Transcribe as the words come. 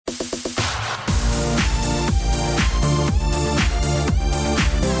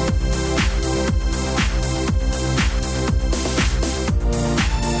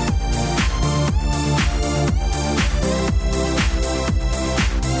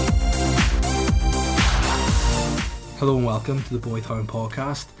Hello and welcome to the Boytown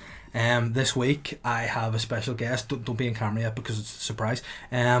Podcast. This week I have a special guest. Don't be in camera yet because it's a surprise.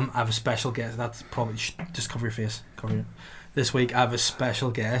 I have a special guest. That's probably just cover your face. This week I have a special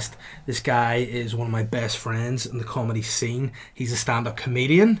guest. This guy is one of my best friends in the comedy scene. He's a stand-up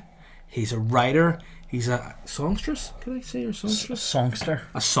comedian. He's a writer. He's a songstress. Can I say you're a songstress? Songster.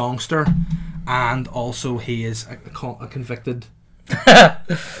 A songster, and also he is a convicted.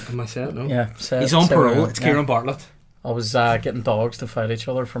 Can I say it? No. Yeah. He's on parole. It's Kieran Bartlett. I was getting dogs to fight each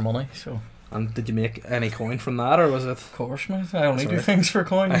other for money, so. And did you make any coin from that, or was it? Of course, mate. I only do things for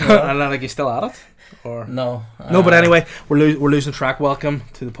coin. And then, like, you still at it, or no? No, but anyway, we're losing track. Welcome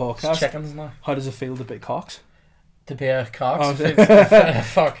to the podcast. Chickens now. How does it feel to be cocks? To be a cox. Oh,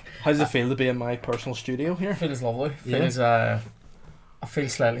 Fuck. How does it feel to be in my personal studio here? Feels lovely. Yeah. Feels I feel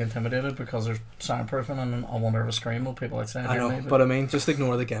slightly intimidated because there's soundproofing and I wonder if I scream will people outside I hear know, me. but I mean, just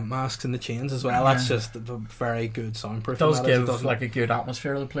ignore the gimp masks and the chains as well. Yeah. That's just a very good soundproof. It does give like a good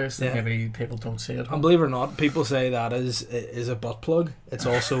atmosphere to the place that maybe people don't see it. And believe it or not, people say that is a butt plug. It's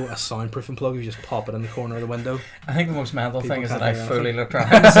also a soundproofing plug. If you just pop it in the corner of the window. I think the most mental People thing is can't that I hear fully looked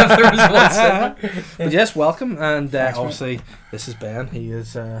around as if there was one. But yes, welcome, and Thanks, obviously this is Ben. He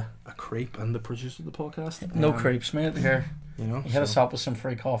is a creep and the producer of the podcast. No creeps, mate. Here, you know. you hit us up with some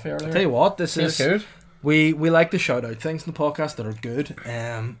free coffee earlier. I'll tell you what, this is good. We like to shout out things in the podcast that are good.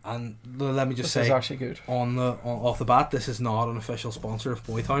 And let me just This say, is actually good. Off the bat, this is not an official sponsor of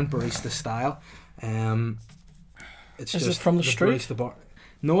Boytown Barista Style. It's Is just it from the street? Barista bar.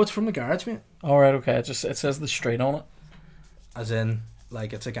 No, it's from the garage, mate. All right, okay. It says the street on it. As in,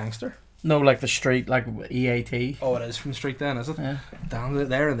 like, it's a gangster. No, like the street, like EAT. Oh, it is from the street then, is it? Yeah. Down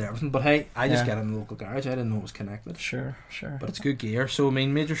there and everything. But hey, I just get it in the local garage. I didn't know it was connected. Sure. But it's good gear. So, I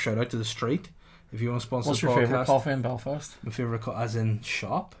mean, major shout out to the street. If you want to sponsor What's the your podcast. favourite coffee in Belfast? My favourite as in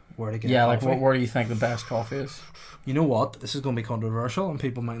shop? Where to get Yeah, coffee? like where do you think the best coffee is? You know what? This is going to be controversial and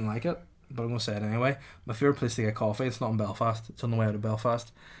people mightn't like it, but I'm going to say it anyway. My favourite place to get coffee, it's not in Belfast. It's on the way out of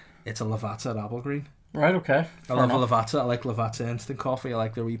Belfast. It's a Lavazza at Applegreen. Right, okay. I love a Lavazza. I like Lavazza instant coffee. I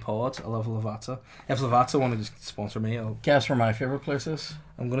like their wee pods. I love a Lavazza. If Lavazza want to just sponsor me, Guess where my favourite place is?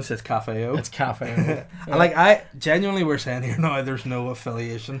 I'm going to say it's Cafe O. It's Cafe O. Yeah. And like, I genuinely, we're saying here now, there's no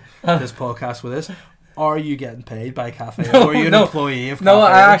affiliation to this podcast with this. Are you getting paid by Cafe O? Or are you an employee of Cafe O? No,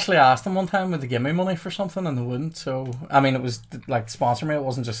 I actually asked them one time would they give me money for something and they wouldn't. So, I mean, it was like sponsor me. It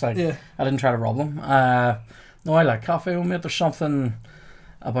wasn't just like, I didn't try to rob them. No, I like Cafe O, mate. There's something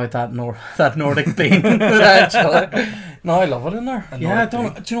about that Nordic bean. Actually. No, I love it in there. Yeah, do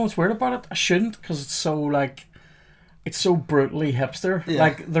you know what's weird about it? I shouldn't because it's so like, it's so brutally hipster. Yeah.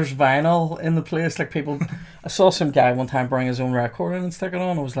 Like there's vinyl in the place. Like people, I saw some guy one time bring his own record in and stick it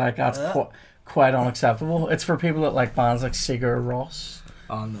on. I was like, that's quite unacceptable. It's for people that like bands like Sigur Rós.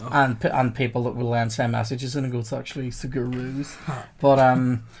 Oh no. And people that will then send messages in and go, it's actually Sigur Rós. But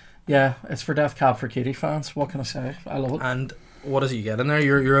yeah, it's for Death Cab for Cutie fans. What can I say? I love it. And what is it you get in there?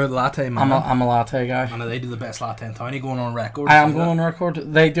 You're a latte man. I'm a latte guy. And they do the best latte in town. Are you going on record? I am going on record.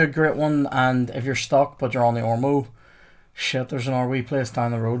 They do a great one, and if you're stuck but you're on the Ormo, shit, there's an RW place down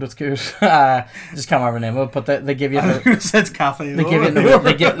the road that's good. Just can't remember the name of it, but they give you it's Cafe O. They give you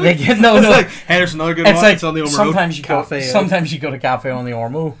they get no. It's like, hey, there's another good it's one. like It's on the Ormo sometimes road. you go to Cafe on the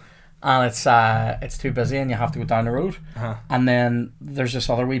Ormo and it's too busy and you have to go down the road. And then there's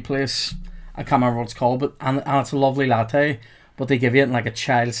this other wee place, I can't remember what it's called, but and it's a lovely latte, but they give you it in like a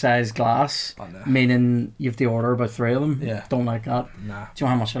child-sized glass, meaning you have to order about 3 of them. Yeah. Don't like that. Nah. Do you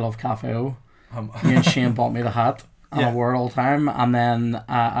know how much I love Cafe O? Me and Shane bought me the hat. And I wear it all the time, and then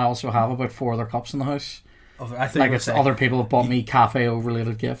I also have about 4 other cups in the house. I think like it's other people have bought me Cafe O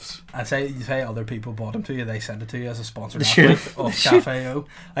related gifts. I'd say you say other people bought them to you, they sent it to you as a sponsored of Cafe O.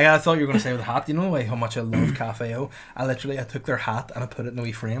 Like, I thought you were going to say with the hat. You know how much I love Cafe O? I took their hat and I put it in a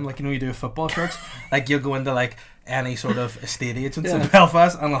wee frame. Like, you know, you do a football shirts. Like, you'll go into like any sort of estate agents in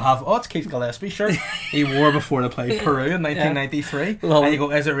Belfast and they'll have, it's Keith Gillespie's shirt he wore before they played Peru in 1993. And you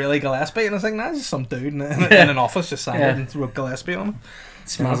go, is it really Gillespie? And I was like, nah, it's just some dude in an office just signed it and wrote Gillespie on it. It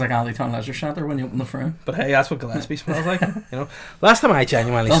smells like Alleytown Leisure Centre when you open the frame. But hey, that's what Gillespie smells like. You know, last time I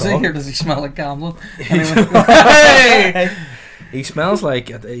genuinely saw him, does he smell like gambling? Hey! He smells like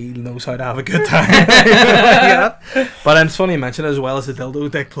he knows how to have a good time. But it's funny you mention it, as well as the dildo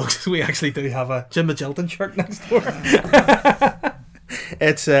dick plugs. We actually do have a Jim Magilton shirt next door.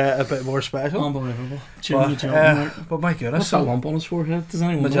 It's a bit more special. Unbelievable. But my goodness. What's that lump on his forehead? Does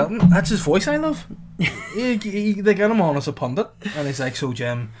anyone know? That's his voice I love. They get him on as a pundit. And he's like, so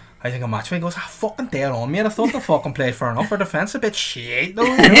Jim, I think a matchmate goes, fucking dead on, mate. I thought the fucking played fair enough for defence. A bit shit, though.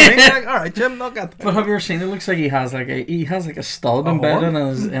 You know what I mean? Like, all right, Jim, not good. But have you ever seen it? Looks like he has like a stud embedded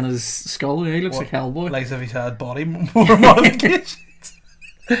in his skull. Yeah, he looks like Hellboy. Like as if he's had body modifications.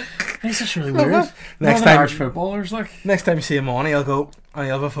 It's just really weird. Next time, Irish footballers, like. Next time you see him on, he'll go, and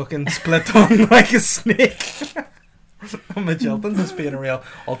he'll have a fucking split tongue like a snake. Mitch Hilton just being a real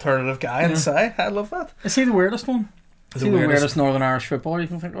alternative guy inside. I love that. Is he the weirdest one? Is he the weirdest Northern Irish footballer you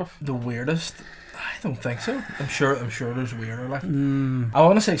can think of? The weirdest? I don't think so. I'm sure there's weirder. Like I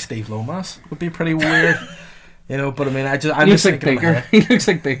want to say Steve Lomas would be pretty weird. You know, but I mean, I'm he looks just like Baker. He looks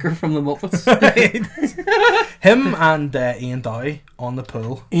like Baker from the Muppets. Him and Ian Dowie on the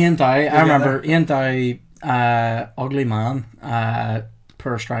pool. Ian Dowie, I remember Ian Dowie, ugly man,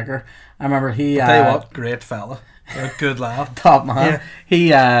 poor striker. I remember he. I'll tell you what, great fella, a good lad, top man.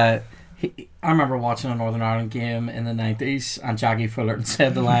 Yeah. He. I remember watching a Northern Ireland game in the 90s, and Jackie Fullerton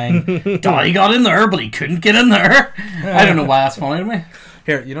said the line, "Dowie got in there, but he couldn't get in there." I don't know why that's funny to me.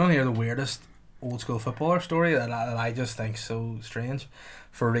 Here, you don't hear the weirdest old school footballer story that I just think so strange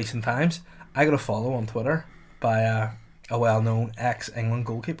for recent times. I got a follow on Twitter by a well-known ex-England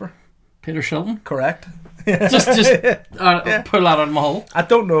goalkeeper. Peter Shilton? Correct. just pull that out of my hole. I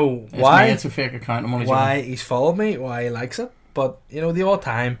don't know why. It's a fake account. Why he's followed me, why he likes it. But, you know, the odd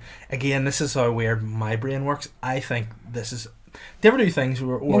time, again, this is how weird my brain works. I think this is... Do you ever do things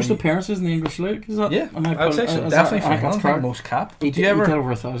where... Most appearances in the English league? Is that? Yeah, I would say so. Definitely for most cap. Do you ever... over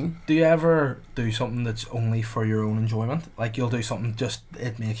 1,000. Do you ever do something that's only for your own enjoyment? Like, you'll do something just...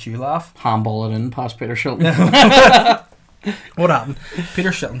 It makes you laugh. Handball it in past Peter Shilton. What happened? Peter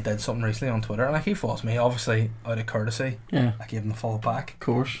Shilton did something recently on Twitter, and like he follows me, obviously out of courtesy. Yeah, I gave him the follow back, of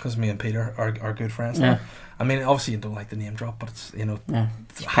course, because me and Peter are good friends. Yeah, now. I mean, obviously you don't like the name drop, but it's picking up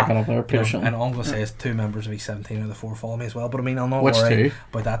there, Peter Shilton. And all I'm gonna say is 2 members of E17 or the 4 follow me as well. But I mean, I'll not worry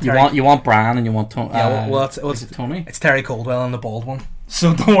about that. You want Brian and you want Tony. It's Tony. It's Terry Coldwell and the bald one.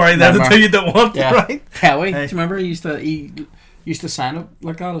 So don't worry, they're the 2 you don't want, right? Howie, do you remember he used to sign up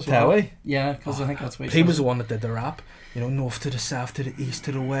like that as well? Howie? Yeah, because I think that's what he was the one that did the rap. You know, north to the south, to the east,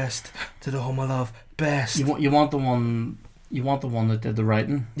 to the west, to the home I love best. You want the one that did the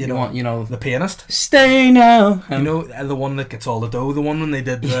writing. You want the pianist. Stay now. You know the one that gets all the dough. The one when they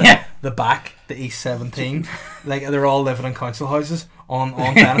did the back, the East 17. Like they're all living in council houses on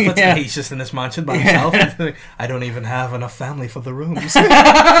benefits, and he's just in this mansion by himself. I don't even have enough family for the rooms.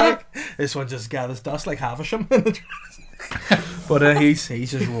 This one just gathers dust like Havisham. But he's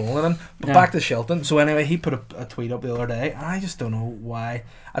just rolling in. But back to Shilton. So anyway, he put a tweet up the other day, and I just don't know why.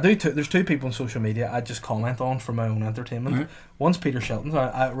 There's 2 people on social media I just comment on for my own entertainment. Mm-hmm. One's Peter Shilton. So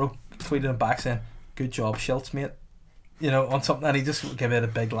I tweeted him back saying, "Good job, Shilts, mate." You know, on something, and he just gave it a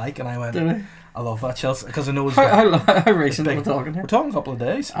big like, and I went, I love that, Shilts, because I know it's how recent we're talking here. We're talking a couple of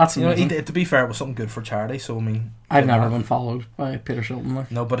days. That's amazing. To be fair, it was something good for charity. So I mean, I've never been followed by Peter Shilton.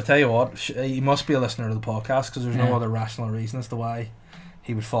 Like. No, but I tell you what, he must be a listener to the podcast, because there's no other rational reason as to why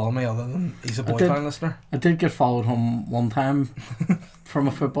he would follow me other than he's a Boytown listener. I did get followed home one time from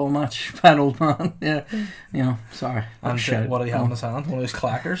a football match by an old man. Yeah, you know, sorry. And what did he have in his hand? One of those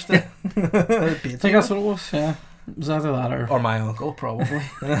clackers. I think that's what it was. Yeah. Was either that or my uncle, probably.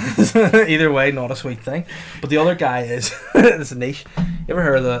 Either way, not a sweet thing. But the other guy is it's a niche. You ever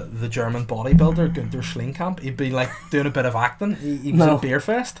heard of the German bodybuilder Günther Schlingkamp? He'd been like doing a bit of acting. He was at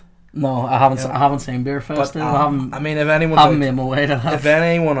Beerfest. No, I haven't seen Beerfest. But I mean, if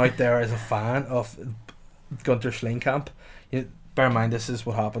anyone out there is a fan of Günther Schlingkamp, bear in mind this is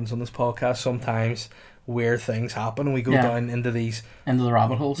what happens on this podcast. Sometimes weird things happen, and we go down into the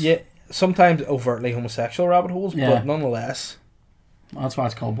rabbit holes. Yeah. Sometimes overtly homosexual rabbit holes, but nonetheless, that's why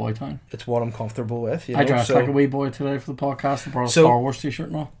it's called Boytown. It's what I'm comfortable with. I dressed like a wee boy today for the podcast. I brought a Star Wars t-shirt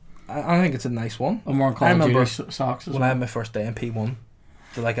and all. I think it's a nice one. I'm wearing Call of Duty socks as well. When I had my first day in P1,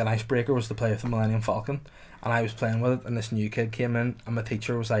 like an icebreaker was to play with the Millennium Falcon, and I was playing with it, and this new kid came in, and my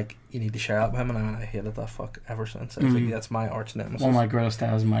teacher was like, "You need to share that with him," and I hated that fuck ever since. I was like, that's my arch nemesis. One of my greatest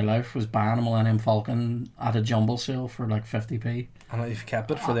days in my life was buying a Millennium Falcon at a jumble sale for like 50p. And you've kept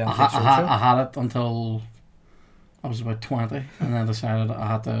it for the I had it until I was about 20, and then decided I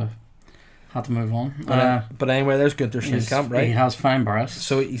had to move on. But anyway, there's Günther Schlingkamp, right? He has fine breasts.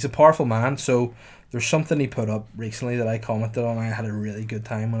 So he's a powerful man. So there's something he put up recently that I commented on. I had a really good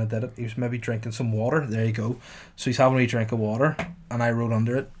time when I did it. He was maybe drinking some water. There you go. So he's having a drink of water, and I wrote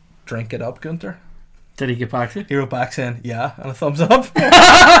under it, "Drink it up, Günther." Did he get back to you? He wrote back saying, "Yeah," and a thumbs up.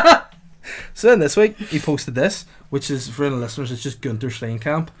 So then this week he posted this, which is for the listeners. It's just Günther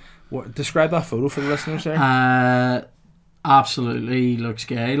Schlingkamp. Describe that photo for the listeners there. Absolutely looks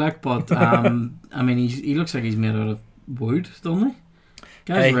gay, like, but I mean, he looks like he's made out of wood, doesn't he?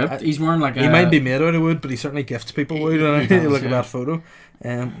 Guy's ripped. He's wearing like he might be made out of wood, but he certainly gifts people wood. Look at that photo.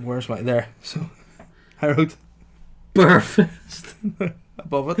 Where's my there? So I wrote Burfist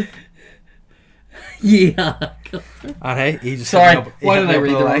above it. Yeah. And hey, he just sorry. Why did I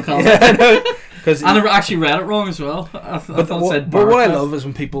read the wrong comment? Because I actually read it wrong as well. I thought it said but what I love is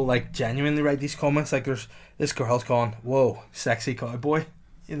when people like genuinely write these comments. Like there's this girl's gone, whoa, sexy cowboy,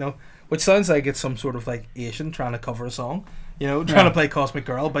 you know, which sounds like it's some sort of like Asian trying to cover a song, you know, trying to play Cosmic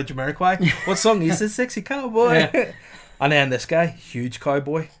Girl by Jamiroquai. What song is this? Sexy cowboy. Yeah. And then this guy, huge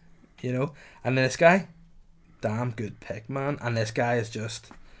cowboy, you know, and then this guy, damn good pick, man. And this guy is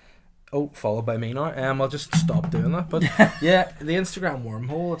just, followed by me now. I'll just stop doing that. But yeah, the Instagram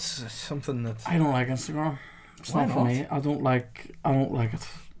wormhole, it's something that I don't like Instagram. It's not for me. I don't like it.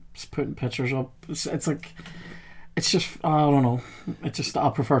 Just putting pictures up. It's like, it's just, I don't know. It's just, I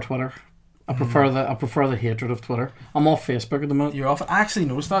prefer Twitter. I prefer the hatred of Twitter. I'm off Facebook at the moment. You're off. I actually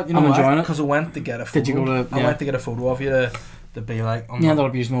noticed that. You know, I'm enjoying it because I went to get a photo. Did you go to? Yeah. I went to get a photo of you to be like. You ended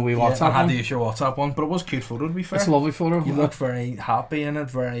up using my wee WhatsApp. I had to use your WhatsApp one, but it was a cute photo to be fair. It's a lovely photo. You look very happy in it.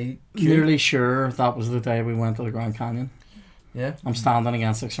 Very cute. Nearly sure that was the day we went to the Grand Canyon. Yeah. I'm standing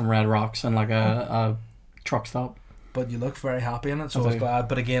against like some red rocks and like a truck stop. But you look very happy in it, so I was glad.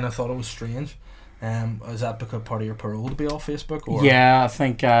 But again, I thought it was strange. Is that because part of your parole to be off Facebook? Or? Yeah, I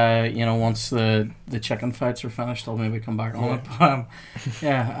think once the chicken fights are finished, I'll maybe come back on it. But,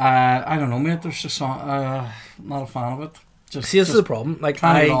 I don't know, mate. There's just not a fan of it. See, this is the problem. Like,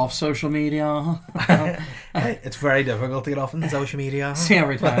 trying to get off social media. It's very difficult to get off on social media. See,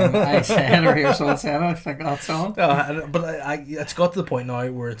 every time I say it or hear someone say it, I think that's on. But it's got to the point now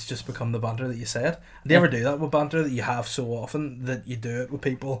where it's just become the banter that you said. Do you ever do that with banter that you have so often that you do it with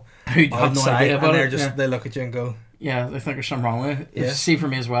people who have no idea about and they look at you and go, yeah, they think there's something wrong with it. Yeah. See, for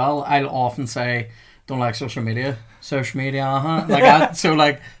me as well, I'll often say, don't like social media. Like that. So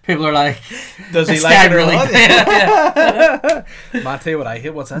like people are like, does he like it or not? Yeah. Man, tell you what I hate.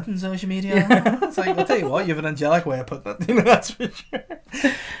 What's that in social media? It's like, I'll tell you what, you have an angelic way of putting it. You know, that's for sure.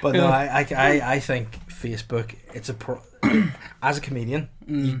 But no, I think Facebook, it's as a comedian,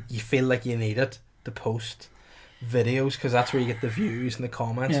 you feel like you need it to post videos because that's where you get the views and the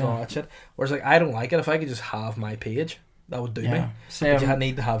comments and all that shit. Whereas like I don't like it. If I could just have my page, that would do me. But you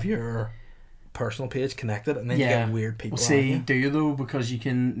need to have your personal page connected, and then you get weird people. Well, see, do you though? Because you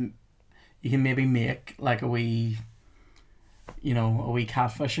can maybe make like a wee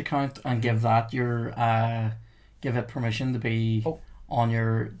catfish account and give that give it permission to be on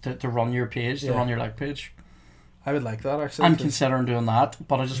your to run your page, to run your like page. I would like that actually. I'm considering doing that,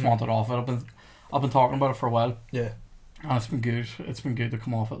 but I just want it off it. I've been talking about it for a while. Yeah, and it's been good. It's been good to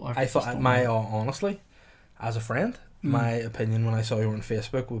come off it. Like I thought, honestly, as a friend, my opinion when I saw you on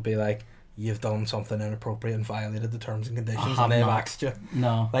Facebook would be like, you've done something inappropriate and violated the terms and conditions, and they've axed you.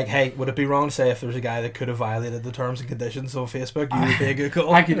 No. Like, hey, would it be wrong to say if there was a guy that could have violated the terms and conditions of Facebook, you would be a good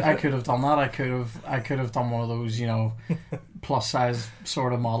call? I could have done that. I could have done one of those, plus size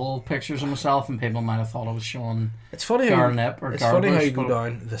sort of model pictures of myself, and people might have thought I was showing. It's funny how you go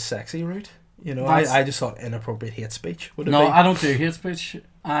down the sexy route. I just thought inappropriate hate speech. Would it be? I don't do hate speech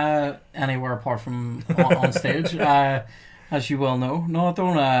anywhere apart from on stage. As you well know. No, I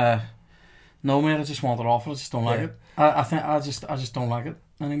don't. No, mate, I just want it off. I just don't like it. I think I just don't like it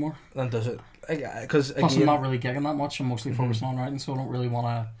anymore. And does it? Because plus, I'm not really gigging that much. I'm mostly focusing on writing, so I don't really want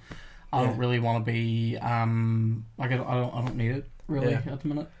to. I don't really want to be I don't need it really at the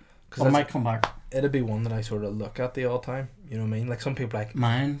minute. But I might come back. It'd be one that I sort of look at the all time. You know what I mean? Like some people like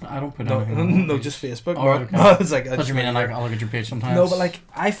mine. I don't put no, just Facebook. Oh, okay. No, it's like. What do you mean? Like I'll look at your page sometimes. No, but like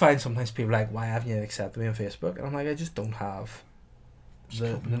I find sometimes people like, why haven't you accepted me on Facebook? And I'm like, I just don't have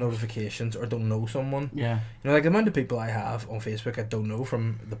the notifications or don't know someone. Yeah. Like the amount of people I have on Facebook I don't know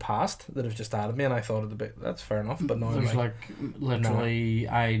from the past that have just added me, and I thought it'd be that's fair enough. But no, there's like literally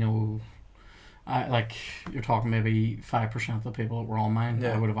I know. Like you're talking maybe 5% of the people that were on mine.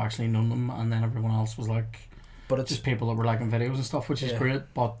 I would have actually known them, and then everyone else was like, but it's just people that were liking videos and stuff, which is great.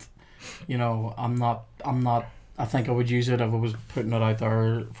 But I'm not. I think I would use it if I was putting it out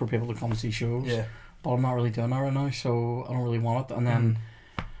there for people to come see shows. Yeah. But I'm not really doing that right now, so I don't really want it. And then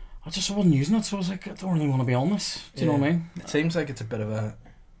I wasn't using it, so I was like, I don't really want to be on this. Do you know what I mean? It seems like it's a bit of a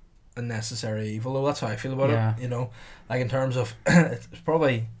necessary evil, though. That's how I feel about it. Like in terms of it's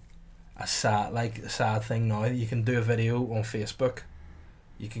probably a sad thing now that you can do a video on Facebook,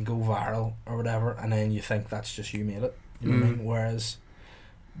 you can go viral or whatever, and then you think that's just you made it. You know what I mean? Whereas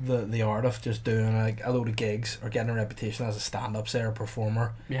the art of just doing like a load of gigs or getting a reputation as a stand-up say or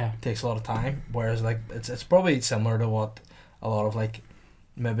performer takes a lot of time. Whereas like it's probably similar to what a lot of like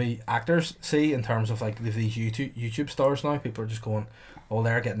maybe actors see in terms of like these YouTube stars now. People are just going, oh,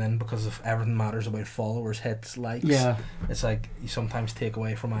 they're getting in because of everything matters about followers, hits, likes. Yeah. It's like you sometimes take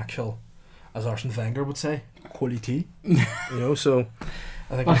away from actual, as Arsene Wenger would say, quality. So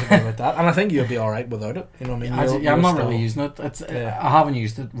I think it's a bit about that, and I think you'll be all right without it. You know what I mean? I'm not really using it. I haven't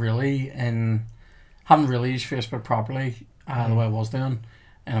used it really haven't really used Facebook properly the way I was doing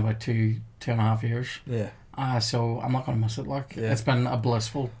in about 2.5 years. Yeah. So I'm not gonna miss it. It's been a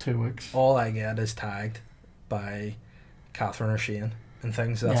blissful 2 weeks. All I get is tagged by Catherine or Shane and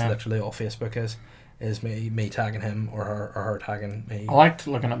things. That's literally all Facebook is me tagging him or her tagging me. I liked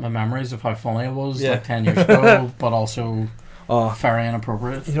looking at my memories of how funny it was 10 years ago, but also very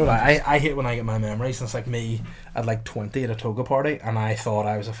inappropriate. You know what? I hate when I get my memories, and it's like me at like 20 at a toga party, and I thought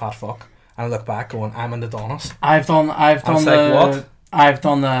I was a fat fuck, and I look back going, I'm in the Donis. I've done the what? I've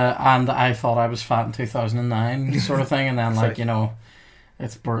done the and I thought I was fat in 2009 sort of thing, and then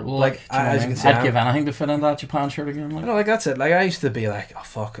it's brutal. Like as you can see, I'd give anything to fit in that Japan shirt again. That's it. Like I used to be like, oh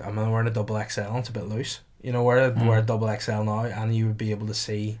fuck, I'm wearing a double XL, and it's a bit loose. Wear a double XL now, and you would be able to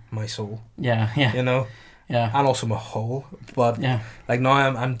see my soul. Yeah. Yeah, and also my hole. But like now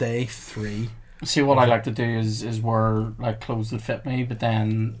I'm day 3. See, what I like to do is wear like clothes that fit me, but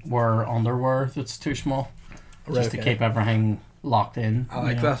then wear underwear that's too small, just to keep everything locked in. I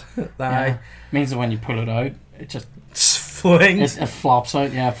like that. Means that when you pull it out, it just flings. It flops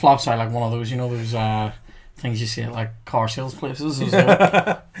out. Yeah, it flops out like one of those. Those things you see at like car sales places. And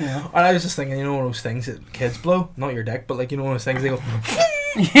I was just thinking, one of those things that kids blow, not your dick, but like one of those things they go.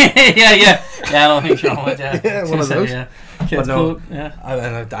 yeah. I don't think so. Yeah, one of those. Kids blow. Yeah.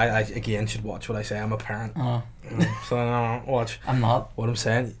 I again should watch what I say. I'm a parent. So I don't watch. I'm not. What I'm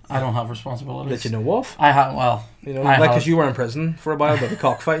saying. I don't have responsibilities. That you know of? I have. Well, because you were in prison for a while, but the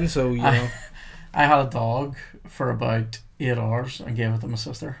cockfighting. So I had a dog for about 8 hours and gave it to my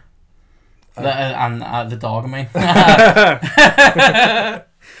sister. The dog, I mean.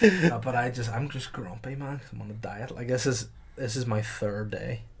 But I'm just grumpy, man. 'Cause I'm on a diet. Like this is my 3rd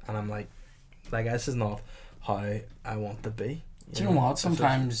day, and I'm like this is not how I want to be. Do you know what?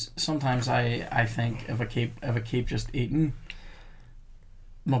 Sometimes I think if I keep just eating,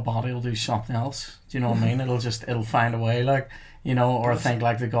 my body will do something else. Do you know what I mean? It'll find a way, or I think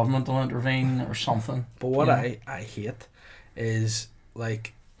like the government will intervene or something. But what I hate is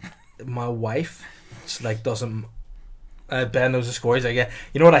like my wife doesn't. Ben knows the score. He's like, yeah.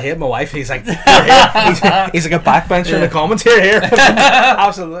 You know what I hate? My wife. He's like, he's like a backbencher in the comments here.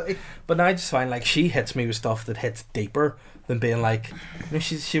 Absolutely. But now I just find like she hits me with stuff that hits deeper than being like,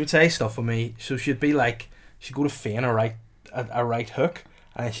 she would say stuff with me. So she'd be like, she'd go to feign a right hook,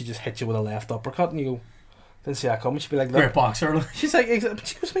 and then she just hit you with a left uppercut, and you go, didn't see that coming. She'd be like, look, great boxer. She's like,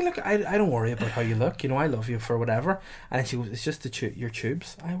 she goes to me, look, I don't worry about how you look. I love you for whatever. And then she goes, it's just your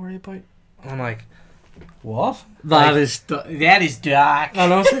tubes I worry about. And I'm like, what? That is dark. I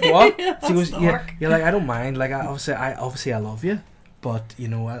know. It's like, what? She goes, yeah, like I don't mind. Like I obviously I love you, but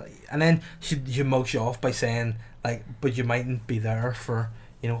and then she mugs you off by saying like, but you mightn't be there for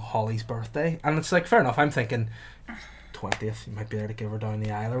Holly's birthday, and it's like fair enough. I'm thinking 20th, you might be there to give her down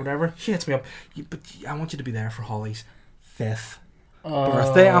the aisle or whatever. She hits me up, but I want you to be there for Holly's 5th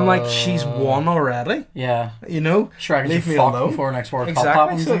birthday. I'm like, she's won already. Yeah. Sure, I can leave me alone before next World Cup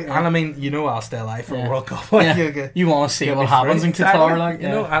happens. So, and I mean, I'll stay alive for World Cup. You want to see what happens in Qatar,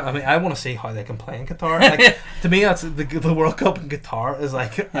 I want to see how they can play in Qatar. Like to me, that's the World Cup in Qatar is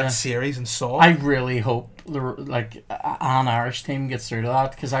like that series and Saw. I really hope an Irish team gets through to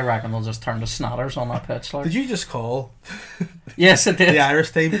that, because I reckon they'll just turn to snotters on that pitch. Did you just call? Yes, it did. The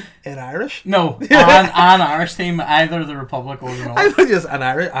Irish team in Irish? No, an Irish team, either the Republic or the North. I thought just an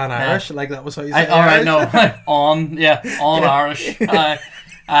Irish, like that was how you said it. Alright, no, on Irish. Because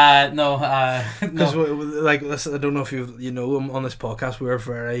like I don't know if on this podcast we're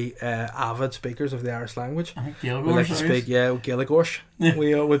very avid speakers of the Irish language. I think we like to speak Gaeilgeois.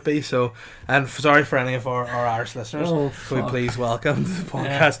 We would be so. And sorry for any of our Irish listeners. Could we please welcome to the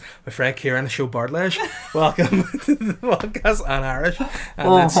podcast my friend Kieran Show Bartlage. Welcome to the podcast on Irish.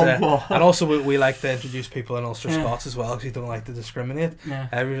 And and also we like to introduce people in Ulster Scots as well, because we don't like to discriminate.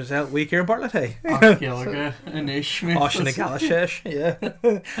 Everyone's out. We Kieran Bartlett. Hey. Osh and the Galashesh. Yeah.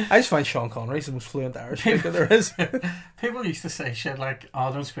 I just find Sean Connery's the most fluent Irish speaker there is. People used to say shit like,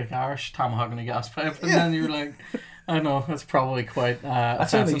 I don't speak Irish, Tom Mahogany gas pipe, and then you're like, I know, that's probably quite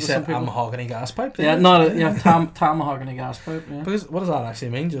that's offensive you said, a mahogany gas pipe. Tom Mahogany gas pipe, Because what does that actually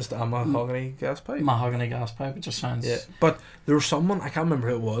mean, just a mahogany gas pipe? Mahogany gas pipe, it just sounds... Yeah, but there was someone, I can't remember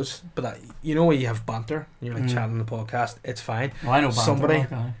who it was, but when you have banter, and you're like chatting on the podcast, it's fine. Well, I know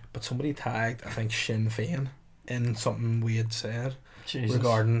banter. Somebody tagged, I think, Sinn Féin in something we had said. Jesus.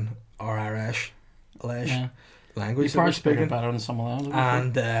 regarding our Irish language You that we're probably speak it speaking. better than someone else.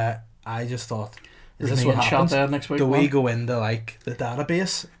 And I just thought, is There's this me what getting happens? shot dead next week, Do we man. go into like the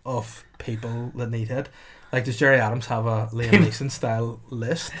database of people that need it? Like, does Jerry Adams have a Liam Neeson style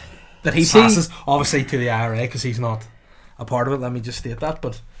list that he passes obviously to the IRA because he's not a part of it? Let me just state that.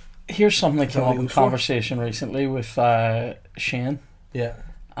 But Here's something that Is came that up what in he goes for? conversation recently with Shane. yeah.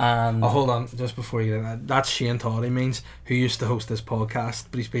 And Oh, hold on, just before you get in that, that's Shane Todd, he means, who used to host this podcast,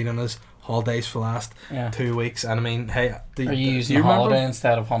 but he's been on his holidays for the last 2 weeks. And I mean, hey, are you using holiday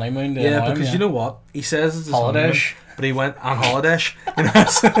instead of honeymoon? Yeah, because you know what? He says it's his honeymoon, holiday. but he went on holiday. You know,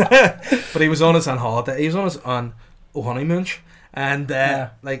 but he was on his on holiday. He was on his on honeymoon, and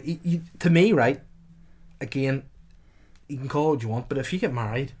like to me, right? Again, you can call it what you want, but if you get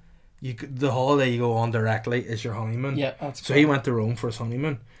married, the holiday you go on directly is your honeymoon. Yeah, that's so he went to Rome for his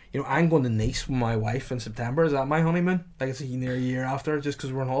honeymoon. You know, I'm going to Nice with my wife in September. Is that my honeymoon? Like, it's near a year after, just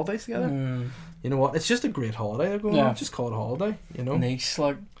because we're on holidays together. You know what? It's just a great holiday they're going on. Just call it a holiday. You know, Nice,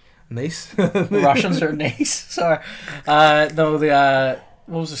 like Nice. the Russians are nice. Sorry, no, the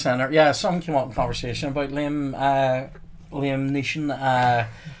what was the center? Yeah, something came up in conversation about Liam Neeson.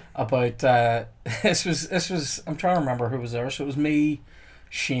 About this was I'm trying to remember who was there. So it was me,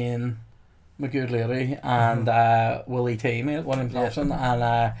 Shane, my good lady, and Willie T, mate, William Thompson,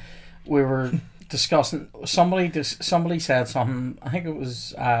 and we were discussing. Somebody said something. I think it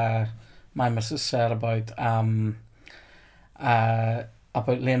was my missus said about Liam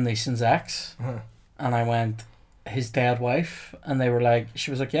Neeson's ex, and I went, his dead wife, and they were like,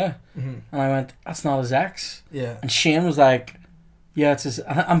 she was like, yeah, and I went, that's not his ex, and Shane was like, yeah, it's his.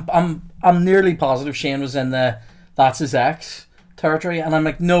 I'm nearly positive Shane was in the that's his ex territory, and I'm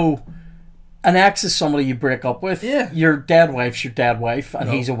like, no. An ex is somebody you break up with. Yeah. Your dead wife's your dead wife, and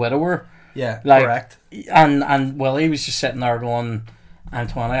he's a widower. Yeah, like, correct. And Willie was just sitting there going, I'm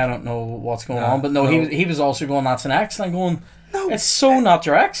 20, I don't know what's going on. But no, he was also going, that's an ex. And I'm going, no, it's so not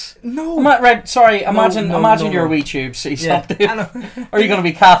your ex. No. Right, sorry, imagine your wee tube see something. Are you going to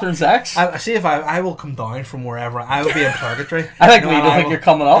be Catherine's ex? I see if I will come down from wherever. I will be in purgatory. I think we don't think you're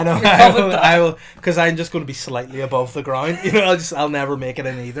coming up. I will, because I'm just going to be slightly above the ground. You know, I'll never make it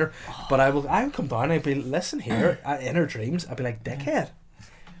in either. But I will come down. I'll be, listen here, in her dreams, I'll be like, dickhead.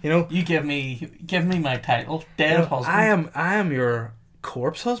 You know, you give me my title, dead husband. I am your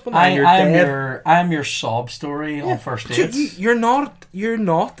corpse husband. I'm your sob story on first dates. You're not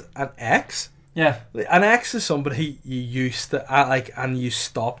an ex. Yeah, an ex is somebody you used to like and you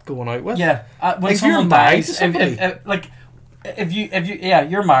stopped going out with. Yeah, when someone dies, if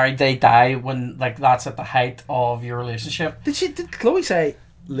you're married, they die when like that's at the height of your relationship. Did Chloe say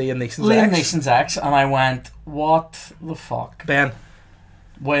Liam Neeson's ex? And I went, what the fuck, Ben?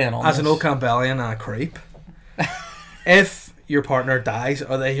 Way in on as this. an old Campbellian and a creep. If your partner dies,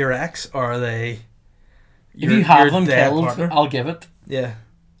 are they your ex or are they? If you have them killed, partner? I'll give it. Yeah.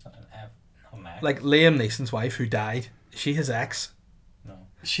 Like Liam Neeson's wife who died, is she his ex? No.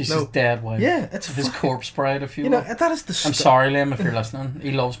 She's his dead wife. Yeah, it's his corpse bride, if you know, will. that is the I'm sorry, Liam, if you're listening. He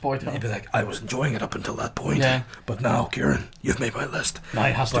loves Boytown. He'd be like, I was enjoying it up until that point. Yeah. But now, Kieran, you've made my list. Now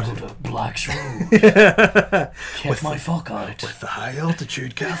he has to go to Black's Road. Get my fuck out. With the high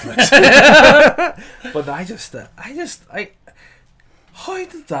altitude Catholics. But I how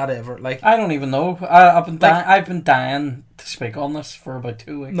did that ever, like... I don't even know. I've been dying to speak on this for about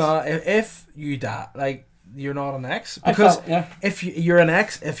 2 weeks. No, if you die, like, you're not an ex. Because if you're an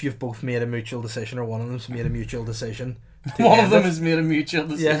ex, if you've both made a mutual decision or one of them's made a mutual decision. One of them has made a mutual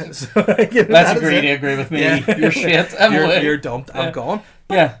decision. Yeah, so, you know, let's agree with me. Yeah. You're shit. You're dumped. I'm gone.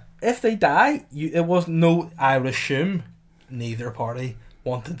 But yeah. If they die, it was no... I would assume neither party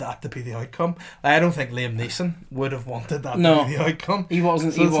wanted that to be the outcome. I don't think Liam Neeson would have wanted that to be the outcome. He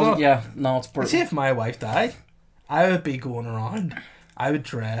wasn't. So he wasn't. Yeah, no, it's brutal. See, if my wife died, I would be going around. I would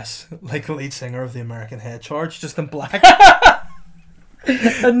dress like the lead singer of the American Head Charge, just in black.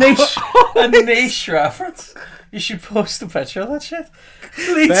 a niche reference. You should post a picture of that shit.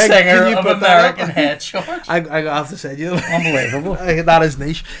 Lead singer of American Head Charge. I have to say, unbelievable. That is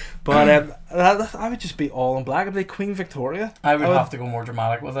niche. But I would just be all in black. I'd be Queen Victoria. I would have to go more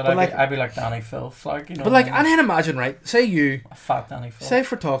dramatic with it. I'd be like Danny Filth, like, you know. But like, and then imagine, right? Say a fat Danny Filth. Say,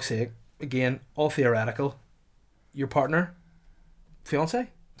 for talk's sake, again, all theoretical. Your partner, fiance.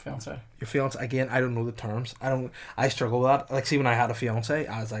 Your fiance, again, I don't know the terms. I struggle with that. Like, see, when I had a fiance,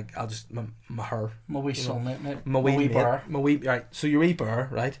 I was like, I'll just her. My wee soulmate, mate. My wee bear. Right. So your wee bear,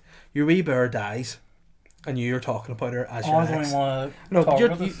 right? Your wee bear dies, and you're talking about her as your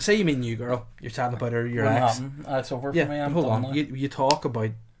ex. Say you meet a new girl. You're chatting about her, your ex. It's over for me. I'm hold done on. You talk about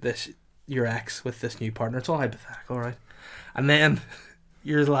this, your ex with this new partner. It's all hypothetical, right? And then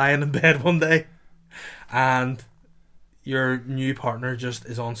you're lying in bed one day, and your new partner just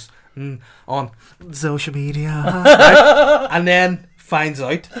is on social media, right? And then finds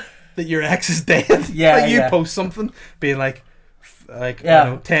out that your ex is dead. Yeah, like you yeah. post something being like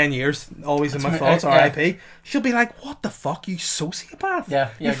Yeah. 10 years, always in my thoughts, R.I.P. She'll be like, what the fuck, you sociopath? Yeah,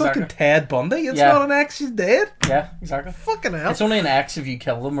 you exactly. fucking Ted Bundy. It's Yeah. not an ex, she's dead. Yeah, exactly. Fucking hell. It's only an ex if you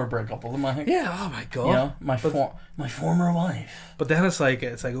kill them or break up with them, I think. Yeah, oh my god. You know, my former wife. But then it's like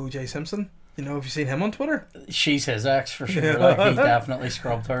O.J. Simpson. You know, have you seen him on Twitter? She's his ex for sure. Yeah. Like, he definitely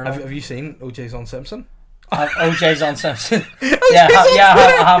scrubbed her. Like. Have you seen O.J.'s on Simpson? OJ's on Simpson.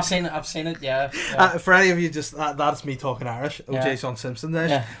 I have seen it. I've seen it. Yeah. For any of you, just that's me talking Irish. OJ's on Simpson.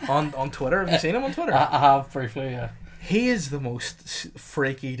 On Twitter. Have you seen him on Twitter? I have briefly. Yeah. He is the most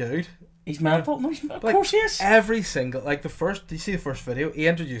freaky dude. He's mental. No, of course he is. Every single do you see the first video? He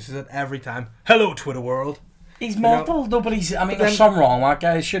introduces it every time. Hello, Twitter world. He's mental. No, but he's. I mean, there's something wrong with that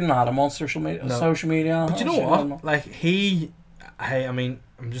guy. He shouldn't have had him on social media. No. Social media. But you know what? Like I mean,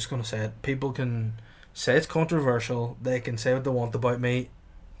 I'm just gonna say it. People can say it's controversial. They can say what they want about me.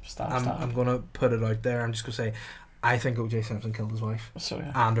 Stop. I'm gonna put it out there. I'm just gonna say, I think O.J. Simpson killed his wife. So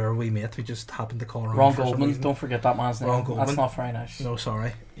yeah. And our wee mate who just happened to call her Ron Goldman. Don't forget that man's name. Ron Goldman. That's not very nice. No,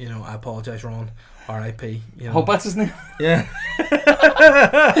 sorry. I apologise, Ron. R.I.P. Hope that's his name. Yeah.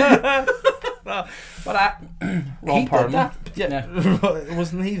 But Ron Perlman. Yeah.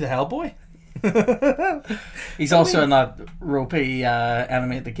 Wasn't he the Hellboy? He's also in that ropey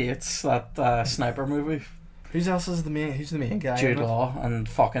Enemy at the Gates, that sniper movie. Who's the main guy? Jude Law and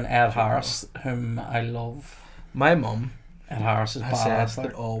fucking Ed Harris, whom I love. My mum Ed Harris is said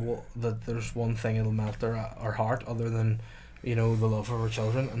badass. that there's one thing that'll melt our heart other than the love of our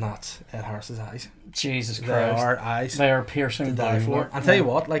children, and that's Ed Harris's eyes. Jesus Christ, they are eyes. They are piercing to die blue. for. I'll tell you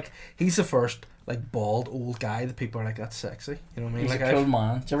what, like, he's the first bald old guy that people are like, that's sexy. You know what I mean? He's like, a cool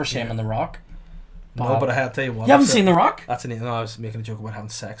man. Did you ever see him in The Rock? No, but I had to tell you what. You haven't seen The Rock? That's no, I was making a joke about having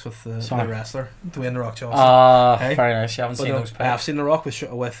sex with the wrestler, Dwayne The Rock Johnson. Hey? Very nice. You haven't seen those. I have seen The Rock with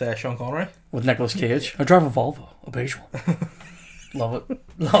Sean Connery. With Nicolas Cage. I drive a Volvo, a beige one. Love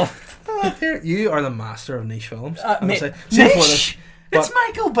it. You are the master of niche films. Niche? It's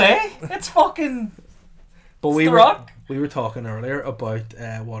Michael Bay. It's fucking. But The Rock. We were talking earlier about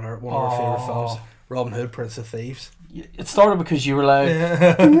one of our favourite films, Robin Hood, Prince of Thieves. It started because you were like.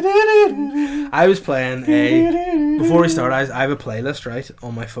 I was playing before we started. I have a playlist right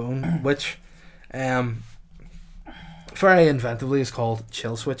on my phone, which, very inventively is called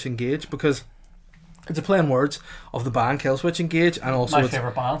Chill Switch Engage, because it's a play on words of the band Kill Switch Engage, and also my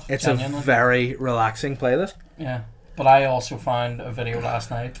favourite band. It's genuinely a very relaxing playlist. Yeah, but I also found a video last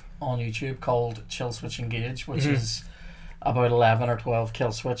night on YouTube called Chill Switch Engage, which is about 11 or 12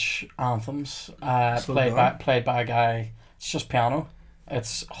 Kill Switch anthems played by a guy. It's just piano.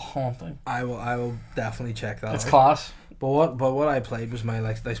 It's haunting. I will definitely check that. It's class. But what I played was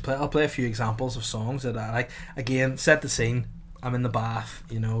I'll play a few examples of songs that I like. Again, set the scene. I'm in the bath.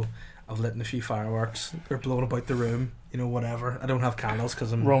 I've lit a few fireworks. They're blowing about the room. Whatever. I don't have candles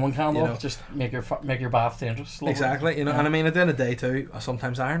because I'm Roman candle. Just make your bath dangerous. Exactly. And I mean, at the end of the day too, I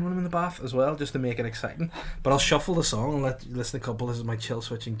sometimes iron when I'm in the bath as well, just to make it exciting. But I'll shuffle the song and let you listen to a couple. This is my Chill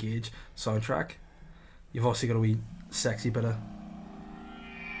Switch Engage soundtrack. You've also got a wee sexy bit of.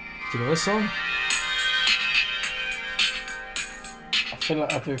 Do you know this song?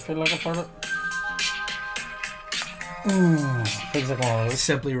 I do feel like I've heard it. Feels like one of those.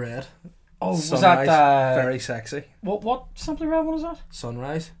 Simply Red. Oh, Sunrise, was that very sexy? What Simply Red one is that?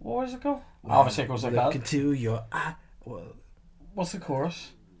 Sunrise. What does it go? Obviously it goes like that. Look into your eye. What's the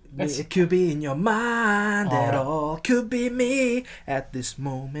chorus? It could be in your mind at all. Could be me at this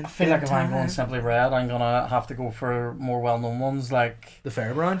moment. I feel like if I'm going Simply Red, I'm gonna have to go for more well-known ones like The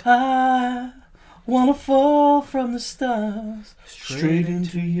Fairbrand. I wanna fall from the stars straight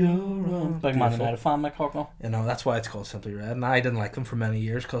into your arms. Big Man United fan, Mick Hucknall. That's why it's called Simply Red. And I didn't like them for many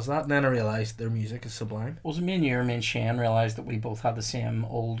years because of that. And then I realised their music is sublime. Was it me and Shane realised that we both had the same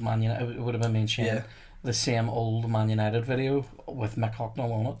old Man United? It would have been me and Shane. Yeah. The same old Man United video with Mick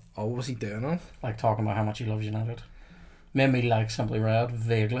Hucknall on it. Oh, what was he doing on? Like talking about how much he loves United. Made me like Simply Red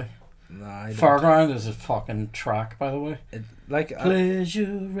vaguely. Nah, Fairground is a fucking track, by the way.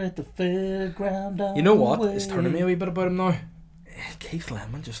 Pleasure at the fairground. You know what? It's turning me a wee bit about him now. Keith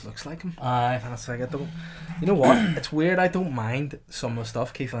Lemon just looks like him. Aye. And it's like, I don't. You know what? It's weird. I don't mind some of the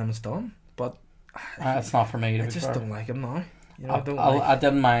stuff Keith Lemon's done, but it's not for me. I just don't like him now. I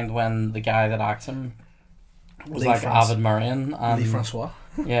didn't mind when the guy that acts him was like Avid Marion and Lee Francois.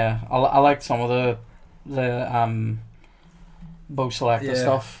 Yeah, I liked some of the Bo selected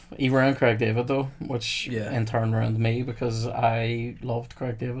stuff. He ruined Craig David though, which in turn ruined me because I loved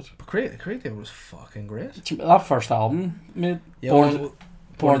Craig David. But Craig David was fucking great. That first album, mate. Born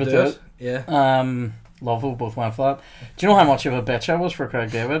to Do It. Yeah. Love we both went for that. Do you know how much of a bitch I was for Craig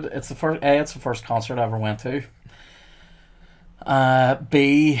David? It's the first concert I ever went to.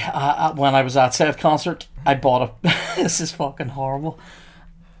 B, when I was at said concert, I bought this is fucking horrible.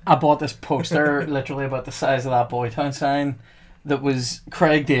 I bought this poster literally about the size of that Boytown sign that was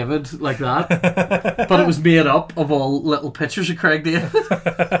Craig David like that, but it was made up of all little pictures of Craig David. What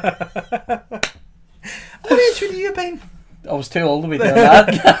age would you have been? I was too old to be doing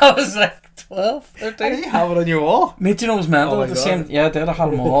that. I was like 12, 13. How do you have it on your wall? Mate, do you know it was mental? Oh at the same, I did. I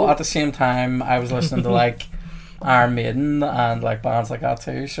had them all. At the same time, I was listening to like Iron Maiden and like bands like that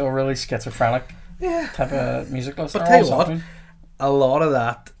too. So really schizophrenic type of music listener. But tell you what, a lot of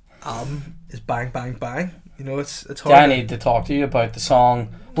that album is bang, bang, bang. You know, it's hard. I need to talk to you about the song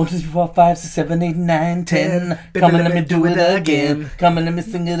 1, 2, 3, 4, 5, 6, 7, 8, 9, 10. Come and let me do it again. Come and let me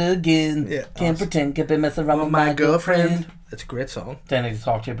sing it again. Yeah, can't pretend, can't be messing around with my girlfriend. It's a great song. Then I need to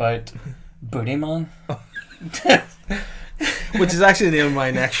talk to you about Booty Man. Which is actually the name of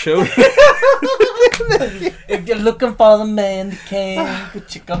my next show. If you're looking for the man that can, but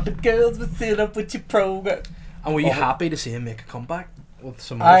check out the girls with sit up with your program. And were you happy to see him make a comeback with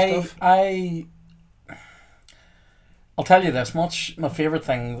some other stuff? I'll tell you this much. My favourite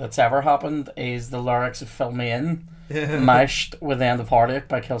thing that's ever happened is the lyrics of Fill Me In, mashed with The End of Heartache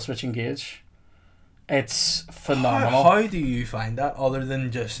by Killswitch Engage. It's phenomenal. How do you find that other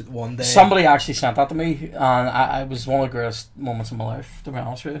than just one day? Somebody actually sent that to me, and it was one of the greatest moments of my life, to be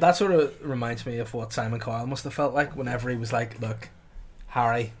honest with you. That sort of reminds me of what Simon Cowell must have felt like whenever he was like, look,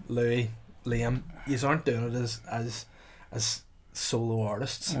 Harry, Louis, Liam, yous aren't doing it as solo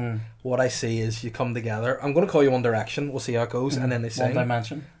artists. What I see is you come together. I'm going to call you One Direction. We'll see how it goes. And then they sing. One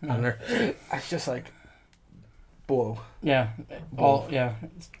Dimension. And it's just like, whoa. Yeah. Well, yeah.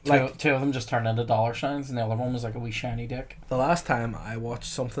 Two of them just turned into dollar signs, and the other one was like a wee shiny dick. The last time I watched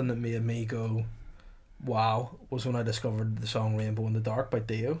something that made me go, wow, was when I discovered the song Rainbow in the Dark by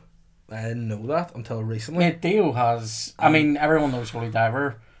Dio. I didn't know that until recently. Yeah, Dio has... I mean, everyone knows Holy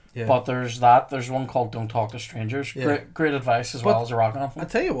Diver. Yeah. But there's one called Don't Talk to Strangers. Yeah. Great advice as well as a rock anthem. I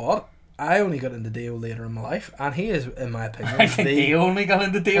tell you what, I only got into Dio later in my life, and he is, in my opinion, I think Dio only got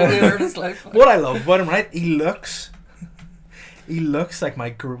into Dio later in his life. What I love about him, right? He looks like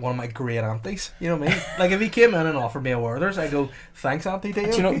one of my great aunties. You know what I mean? Like if he came in and offered me a Werther's, I go, thanks, Auntie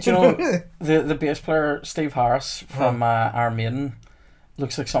Dio. Do you know the bass player Steve Harris from Iron Maiden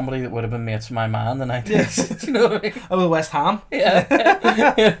looks like somebody that would have been mates with my man in the 90s. Yes. Do you know what I mean? Oh, with West Ham?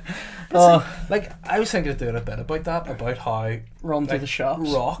 Yeah. Like, I was thinking of doing a bit about that, about how... Run to the shops.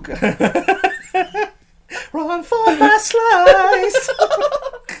 Rock. Run for my slice!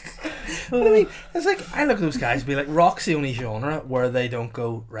 What I mean, it's like, I look at those guys and be like, rock's the only genre where they don't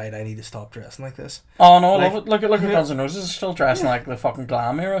go, right, I need to stop dressing like this. Oh, no, like, I love it. Look at Guns N' Roses still dressing like the fucking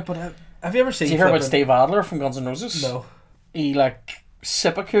glam era. But have you ever seen... Did you hear about Steve Adler from Guns N' Roses? No. He,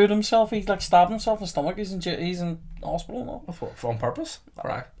 Sippacued himself. He stabbed himself in the stomach. He's in hospital now. On purpose?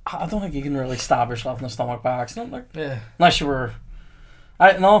 Right. I don't think you can really stab yourself in the stomach by accident. Yeah. Unless you were...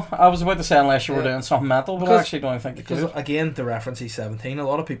 I was about to say unless you were doing something mental, but I actually don't think you could. Because again, to reference he's 17, a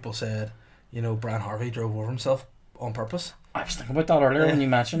lot of people said, Brian Harvey drove over himself on purpose. I was thinking about that earlier when you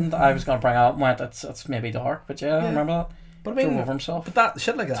mentioned. I was going to bring it up and went, that's maybe dark, but I remember that. But I mean, drove over himself. But that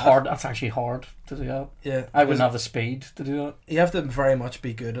shit like that. It's hard. That's actually hard to do that. Yeah. I wouldn't have the speed to do that. You have to very much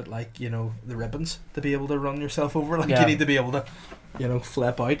be good at the ribbons to be able to run yourself over. You need to be able to,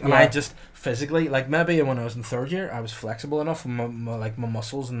 flip out. And I just physically, maybe when I was in third year, I was flexible enough, and my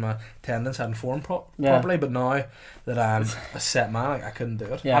muscles and my tendons hadn't formed properly. But now that I'm a set man, I couldn't do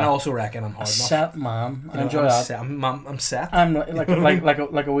it. Yeah. And I also reckon I'm hard enough. Set man. I enjoy that. I'm set. I'm like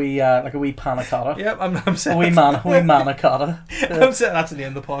a wee panna cotta. Yep, I'm set. A wee manna cotta. I'm set. That's the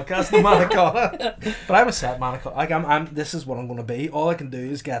name of the podcast, the manna cotta. But I'm a set manna cotta. This is what I'm going to be. All I can do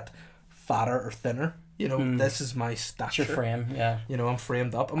is get fatter or thinner. This is my stature. Your frame, yeah. I'm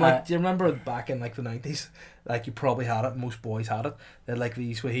framed up. I'm like, do you remember back in the 90s? Like, you probably had it. Most boys had it. They had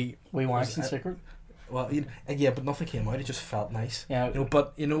these wee wanks in secret. Well, but nothing came out. It just felt nice. Yeah. You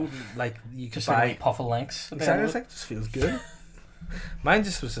could just buy a puff of links. Exactly. It's like, it just feels good. Mine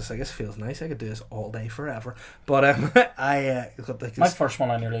just was just, I guess, feels nice. I could do this all day forever. But I got my first one,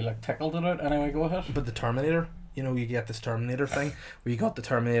 I nearly tickled it out. Anyway, go ahead. But the Terminator. You get this Terminator thing where you got the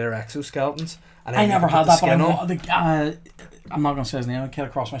Terminator exoskeletons. And I never had that, but I know I'm not going to say his name. A kid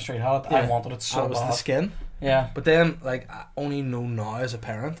across my street had it. Yeah. I wanted it so bad. It was the skin. Yeah. But then, I only know now as a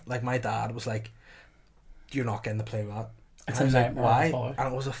parent, my dad was like, you're not getting to play with that. It's I a was like, nightmare. why?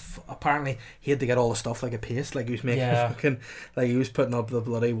 And it was apparently he had to get all the stuff like a paste, like he was making fucking, like he was putting up the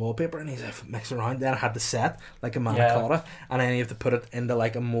bloody wallpaper, and he's like mixing around. Then I had to set like a manicotta, and then you have to put it into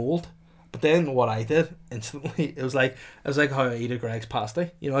like a mold. But then what I did instantly, it was like how I eat a Greg's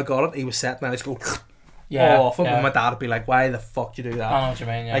pasty. You know, I got it, he was set, and I just go all off him, and my dad would be like, "Why the fuck do you do that?" I know what you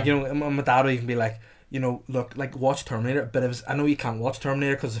mean. Yeah. Like, you know, my dad would even be like, you know, look, like watch Terminator. But I know you can't watch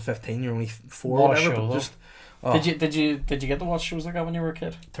Terminator because of 15. You're only 4 or whatever. But just did you get to watch shows like that when you were a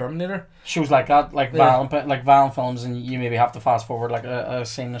kid? Terminator shows like that, like violent films, and you maybe have to fast forward like a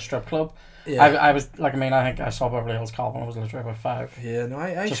scene in a strip club. Yeah. I was like, I think I saw Beverly Hills Cop when I was literally about 5. Yeah, no,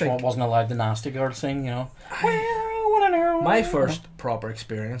 I just wasn't allowed the nasty girl scene, you know. My first proper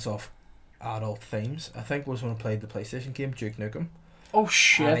experience of adult themes, I think, was when I played the PlayStation game Duke Nukem. Oh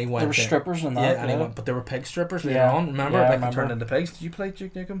shit! There were strippers in that. Yeah, but there were pig strippers later on. Remember, they turned into pigs. Did you play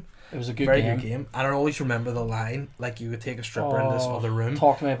Duke Nukem? It was a good very good game. And I always remember the line, like you would take a stripper in this other room.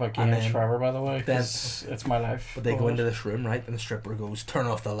 Talk to me about games forever, by the way. Because it's my life. But they go into this room, right, and the stripper goes, "Turn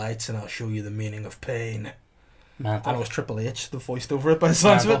off the lights, and I'll show you the meaning of pain." And it was Triple H that voiced over it by the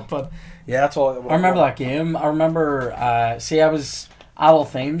sounds of it. But yeah, that's all. I remember that game. I remember. I was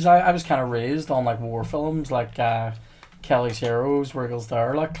adult themes. I was kind of raised on like war films, like Kelly's Heroes, Wriggles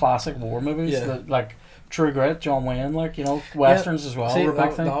There, like classic war movies, that, like True Grit, John Wayne, like, you know, westerns as well. See,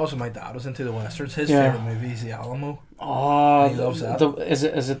 that was when my dad was into the westerns. His favorite movie is The Alamo. Oh, he loves that.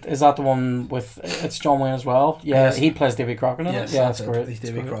 Is that the one with it's John Wayne as well? Yeah, yes. He plays Davy Crockett in it. Yeah, that's great. He's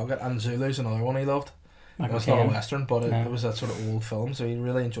Davy Crockett, and Zulu's another one he loved. It was not a western, but it was that sort of old film, so he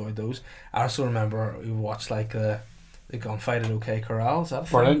really enjoyed those. I also remember we watched like the gunfight at OK Corral. Is that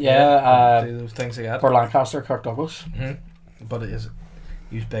brilliant? Do those things again. For Lancaster, Kirk Douglas. Mm-hmm. But he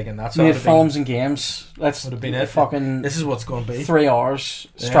was big in that. So made films and games. Let's would have been it. Fucking. This is what's going to be 3 hours.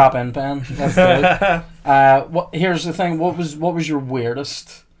 Strap in, Ben. Let's do it. Here's the thing. What was your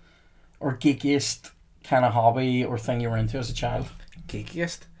weirdest or geekiest kind of hobby or thing you were into as a child?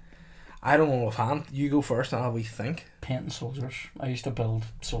 Geekiest. I don't know offhand. You go first, and I'll think. Painting soldiers. I used to build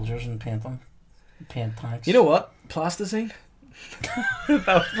soldiers and paint them. Paint tanks. You know what? Plasticine. That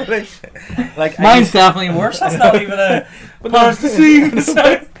was funny. Like, mine's definitely worse. That's not even a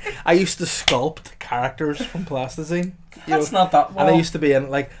plasticine. I used to sculpt characters from plasticine. That's not that. Well, and I used to be in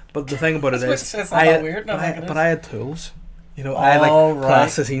like. But the thing about it is, it's not that weird. But I had tools. You know, I had like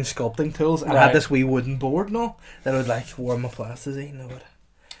plasticine sculpting tools, and I had this wee wooden board and all that I would like warm my plasticine.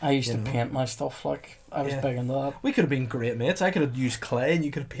 I used to paint my stuff, like, I was big into that. We could have been great mates. I could have used clay and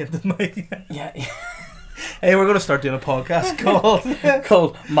you could have painted my... Yeah. Hey, we're going to start doing a podcast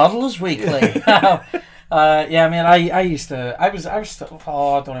called Models Weekly. Yeah, man, I used to... I was still...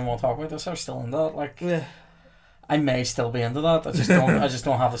 Oh, I don't even want to talk about this. I was still into that, like... Yeah. I may still be into that. I just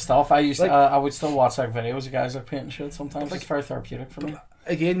don't have the stuff. I would still watch, like, videos of guys, like, painting shit sometimes. Like, it's very therapeutic for me.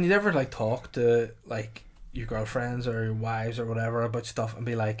 Again, you never, like, talk to, like... your girlfriends or your wives or whatever about stuff and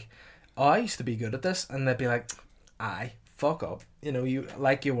be like, oh, I used to be good at this, and they'd be like, aye, fuck up, you know, you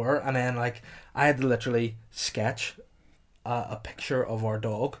were. And then like I had to literally sketch a picture of our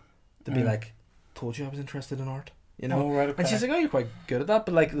dog to be like, told you I was interested in art, you know. Right, okay. And she's like, oh, you're quite good at that.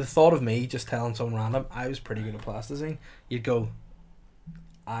 But like the thought of me just telling someone random I was pretty good at plasticine, you'd go,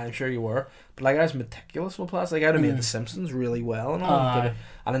 I'm sure you were, but like I was meticulous with plastic. Like, I'd have made The Simpsons really well and all,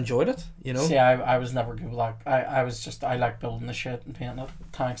 and enjoyed it, you know. See, I was never good with that. I like building the shit and painting it,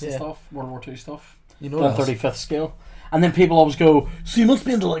 tanks and stuff, World War II stuff. You know, the 35th scale. And then people always go, so you must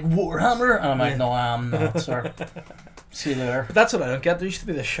be into like Warhammer, and I'm like, no, I am not, sir. See you later. But that's what I don't get. There used to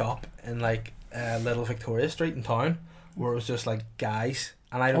be this shop in like Little Victoria Street in town where it was just like guys,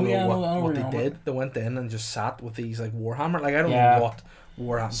 and I don't know what they did. They went in and just sat with these like Warhammer. Like, I don't know what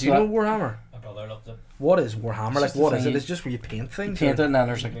Warhammer. Do you know Warhammer? My brother loved it. What is Warhammer? Like, what is it? It's just where you paint things. You paint it, and then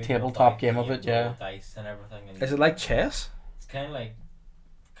there's like a tabletop game of it. Yeah. Dice and everything. And is it like chess? It's kind of like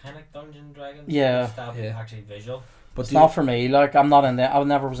Dungeons and Dragons. Yeah. Stuff, actually visual. But it's not for me. Like, I'm not into. I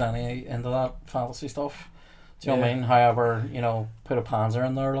never was any into that fantasy stuff. Do you know what I mean? However, you know, put a Panzer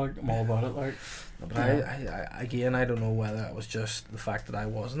in there. Like, I'm all about it. Like. But I don't know whether it was just the fact that I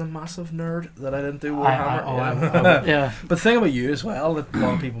wasn't a massive nerd that I didn't do Warhammer. Yeah. But the thing about you as well that a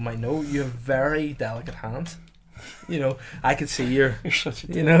lot of people might know, you have very delicate hands. You know, I could see you're such a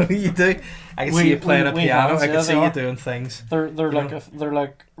you know, you do. I can see you playing a piano. I can see you doing things. They're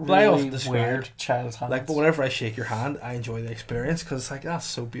like really weird child's hands. Like, but whenever I shake your hand, I enjoy the experience because it's like, that's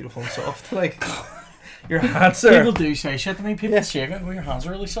so beautiful and soft. Like, your hands are. People do say shit to me. People shake it. Well, your hands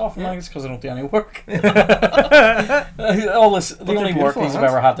are really soft. I'm like, it's because I don't do any work. All this, the only work I've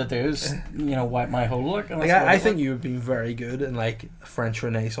ever had to do is, wipe my hole. Like I think you would be very good in like French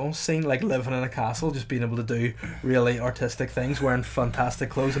Renaissance scene, like living in a castle, just being able to do really artistic things, wearing fantastic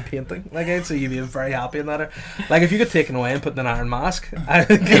clothes and painting. Like I'd say you'd be very happy in that. Like if you get taken away and put in an iron mask, I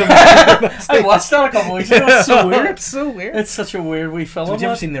watched that a couple weeks ago. It's so weird. It's so weird. It's such a weird wee film. Have you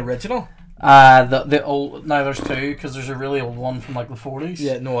ever seen the original? The old. Now there's two, because there's a really old one from like the 40s.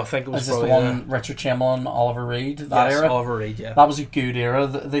 Yeah, no, I think it was probably the one Richard Chamberlain, Oliver Reed. That era. Oliver Reed. Yeah, that was a good era.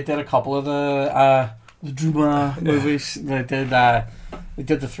 They did a couple of the Dumas movies. They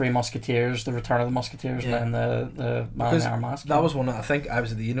did the Three Musketeers, the Return of the Musketeers, and then the Man in the Iron Mask. That was one that I think I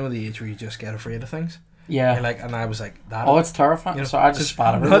was at the age where you just get afraid of things. Yeah, and I was like that. Oh, it's terrifying. So I just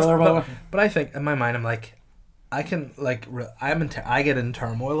spat everywhere. But I think in my mind I'm like, I can like I get in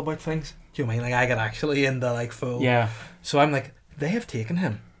turmoil about things. Do you mean like I get actually into like full? Yeah. So I'm like, they have taken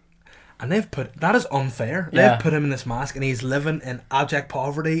him, and they've put that is unfair. They've put him in this mask, and he's living in abject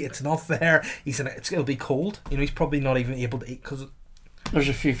poverty. It's not fair. It'll be cold. He's probably not even able to eat because. There's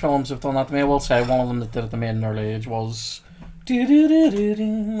a few films that have done that to me. I will say one of them that did it to me at an early age was. Penis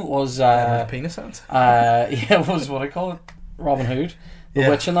hands. It was what I call it, Robin Hood. The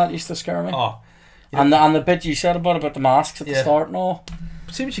witch in that used to scare me. Oh. And the bit you said about the masks at the start and all.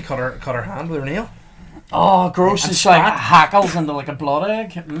 See when she cut her hand with her nail. Oh, gross! And she like hackles into like a blood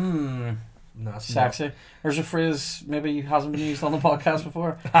egg. Mmm. Sexy. Not. There's a phrase maybe hasn't been used on the podcast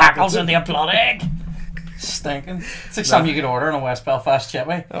before. Hackles into a blood egg. Stinking. It's like something you could order in a West Belfast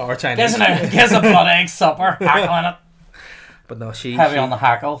chippy. Oh, or Chinese. Gives a blood egg supper. Hackling it. But no, she on the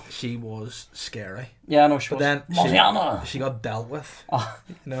hackle. She was scary. Yeah, no, she but was. Then she got dealt with. Oh,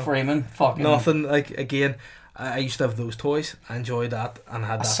 Freeman, fucking nothing. Like again, I used to have those toys. I enjoyed that and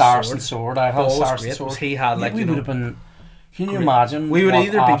had that Saracen sword. I had a Saracen sword. He had like we would have been. Can you imagine? We would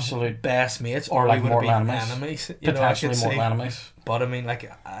either be best mates or like we would have been enemies. Potentially more enemies. But I mean, like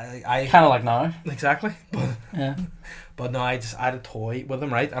I kind of like now. Exactly. Yeah. But no, I had a toy with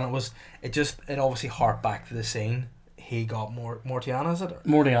him, right? And it obviously harked back to the scene. He got Mortiana, is it?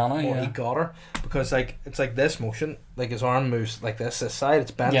 Mortiana, yeah. He got her because like it's like this motion, like his arm moves like this side,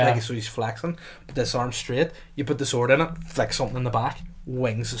 it's bent like so he's flexing, but this arm's straight. You put the sword in it, flex something in the back,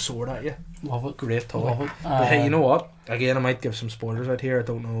 wings the sword at you. Love it. Great toy. Love it. But hey, you know what? Again, I might give some spoilers out here. I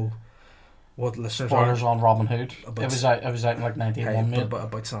don't know what listeners spoilers on Robin Hood. It was out in like 1991.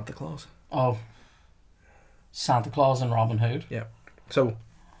 About Santa Claus. Oh, Santa Claus and Robin Hood. Yeah. So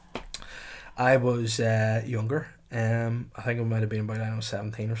I was younger. I think it might have been about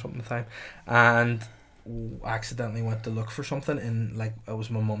 17 or something at the time, and accidentally went to look for something in like it was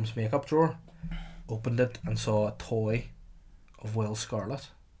my mum's makeup drawer. Opened it and saw a toy of Will Scarlet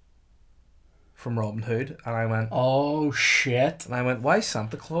from Robin Hood, and I went, "Oh shit!" And I went, "Why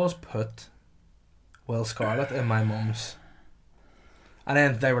Santa Claus put Will Scarlet in my mum's?" And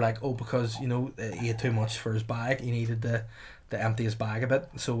then they were like, "Oh, because he had too much for his bag. He needed to empty his bag a bit,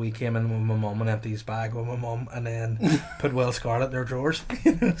 so we came in with my mum and emptied his bag with my mum, and then put Will Scarlet in their drawers."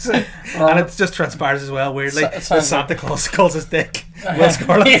 And it just transpires as well weirdly that Santa Claus calls his dick Will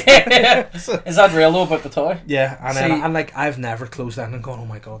Scarlet. Is that real though about the toy? Yeah, and then and like I've never closed that and gone, oh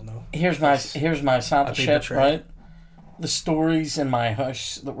my god, no. Here's my Santa shit, right? The stories in my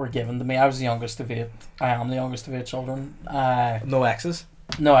house that were given to me. I was the youngest of 8. I am the youngest of 8 children. No exes.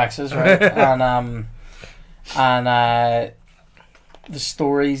 No exes, right? and the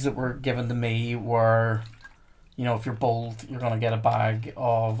stories that were given to me were, if you're bold, you're going to get a bag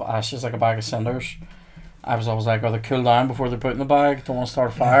of ashes, like a bag of cinders. I was always like, they cool down before they're put in the bag. Don't want to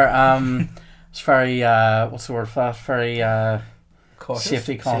start a fire. It's very, what's the word for that? Very cautious,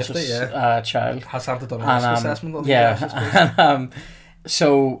 safety conscious child. Has Santa done a risk assessment on and,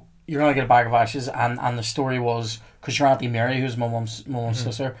 so you're going to get a bag of ashes, and the story was, because your Auntie Mary, who's my mum's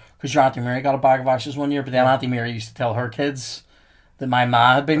sister, because your Auntie Mary got a bag of ashes one year, but then Auntie Mary used to tell her kids that my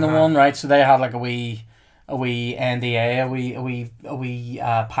ma had been the one, right? So they had like a wee NDA, a wee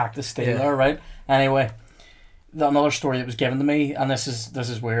pact of steel there, right? Anyway, another story that was given to me, and this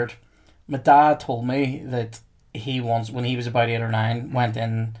is weird. My dad told me that he once, when he was about 8 or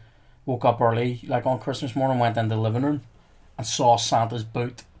 9, woke up early, like on Christmas morning, went into the living room and saw Santa's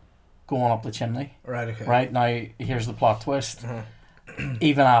boot going up the chimney. Right, okay. Right, now here's the plot twist.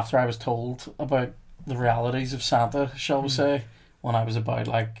 Even after I was told about the realities of Santa, shall we say, when I was about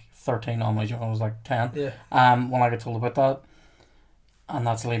like 13, almost when I was like 10. Yeah. When I got told about that, and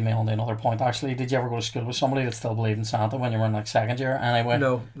that's leading me on to another point. Actually, did you ever go to school with somebody that still believed in Santa when you were in like second year? Anyway,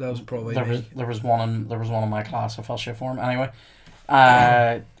 no, that was probably there was one in my class. I felt shit for him. Anyway,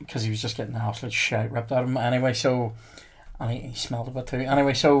 because he was just getting the absolute shit ripped out of him. Anyway, so and he smelled a bit too.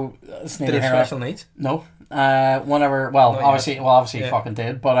 Anyway, so it's Did he have special needs? No. Whenever, well, Not obviously yet. he fucking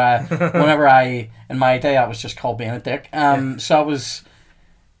did, but whenever in my day, that was just called being a dick. So I was,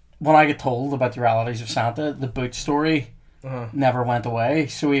 when I get told about the realities of Santa, the boot story never went away.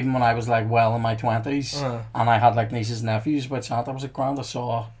 So even when I was like well in my 20s, and I had like nieces and nephews about Santa, I was like, grand, I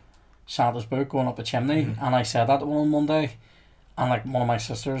saw Santa's boot going up a chimney, and I said that to one one day, and like one of my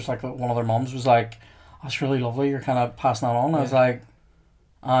sisters, like one of their mums, was like, that's really lovely, you're kind of passing that on. I was like,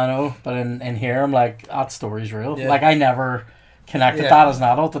 I know, but in here I'm like, that story's real. Yeah. Like I never connected that as an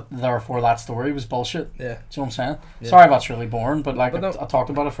adult, that therefore that story was bullshit. Yeah. Do you know what I'm saying? Yeah. Sorry that's really boring, but like But no, I talked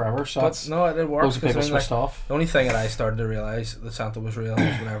about it forever, so But no, it works. loads of people 'cause I mean, switched off. the only thing that I started to realise that Santa was real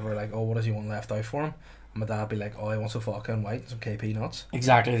was whenever like, oh, what does he want left out for him? And my dad would be like, oh, he wants a vodka and white and some KP nuts.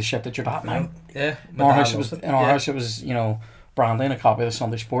 Exactly the shit that your dad meant. Yeah. In our house it was, you know, brandy and a copy of the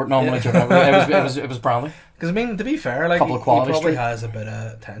Sunday Sport. No, I'm only joking. It was brandy. Because I mean, to be fair, like Couple he of Quality probably Street. has a bit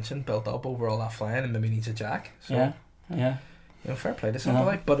of tension built up over all that flying, and maybe needs a jack. So, Yeah. you know, fair play to Santa. Yeah.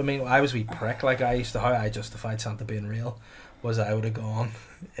 Like, but I mean, I was a wee prick. Like, how I justified Santa being real was I would have gone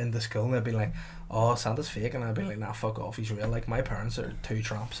into school and they'd be like, "Oh, Santa's fake," and I'd be like, "Nah, fuck off, he's real." Like, my parents are two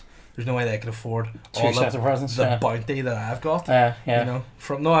tramps. There's no way they could afford Two sets of presents. the bounty that I've got. Yeah.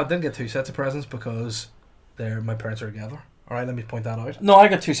 You know, I didn't get two sets of presents because my parents are together. All right, let me point that out. No, I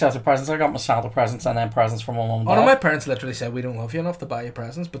got two sets of presents. I got my Santa presents and then presents from my mum and Oh dad. no, my parents literally said we don't love you enough to buy you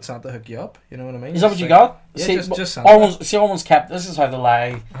presents, but Santa hook you up. You know what I mean? Is that what It's you like- got? Yeah, See, just Santa. almost kept. This is how the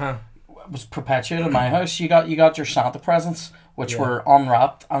lie Uh-huh. was perpetuated in my house. You got your Santa presents, which Yeah. were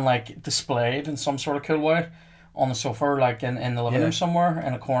unwrapped and like displayed in some sort of cool way on the sofa, like in the living Yeah. room somewhere,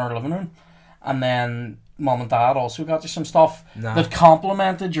 in a corner of the living room. And then mum and dad also got you some stuff Nah. that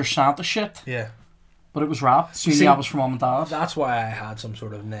complemented your Santa shit, Yeah. but it was wrapped. So you See, knew that was from mum and dad. That's why I had some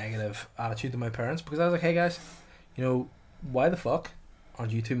sort of negative attitude to my parents, because I was like, hey guys, you know, why the fuck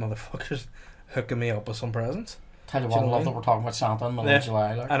aren't you two motherfuckers hooking me up with some presents? Tell you Do what, you I know love what I that mean? we're talking about Santa in the middle Yeah. of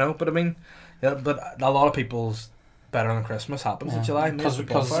July. Like. I know, but I mean, yeah, but a lot of people's better than Christmas happens in July. Because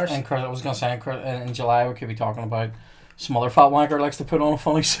Maybe I bonfires. was going to say in July we could be talking about some other fat wanker likes to put on a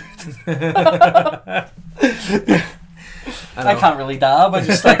funny suit. I can't really dab. I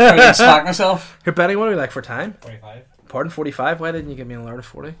just like freaking slack myself. Here, Betty, what do we like for time? 45. Pardon, 45? Why didn't you give me an alert of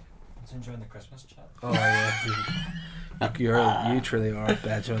 40? Let's enjoy the Christmas chat. Oh, yeah. You truly are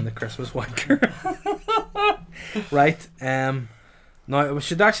Benjamin the Christmas wanker. Right. Now, we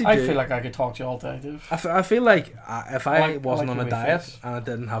should actually I do... feel like I could talk to you all day, dude. I feel like if I like wasn't your on a wee diet face. and I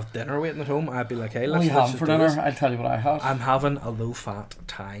didn't have dinner waiting at home, I'd be like, hey, What are let's you having just for do dinner? this. I'll tell you what I had. I'm having a low-fat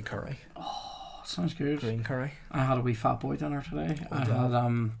Thai curry. Oh, sounds good. Green curry. I had a wee fat boy dinner today. I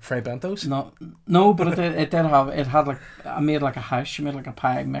had Fried bentos? no, but it had like I made like a hash. You made like a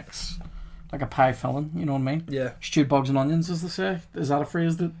pie mix, like a pie filling. You know what I mean? Yeah. Stewed bugs and onions, as they say. Is that a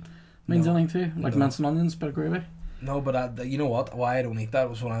phrase that means No. anything to you? Like No. mince and onions, bit of gravy. No, but you know what? Why I don't eat that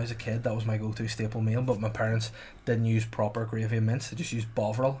was when I was a kid, that was my go-to staple meal, but my parents didn't use proper gravy and mince. They just used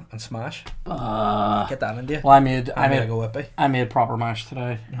Bovril and smash. Get that into you. Well, I made a go whippy. I made proper mash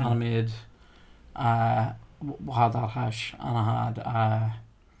today, and I made we had that hash, and I had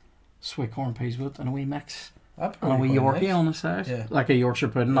sweet corn peas with it and a wee mix, That'd be and a wee really quite Yorkie nice. on the side, Yeah. like a Yorkshire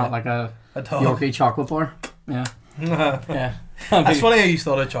pudding, Yeah. not like a A dog. Yorkie chocolate bar. Yeah, yeah. That's funny how you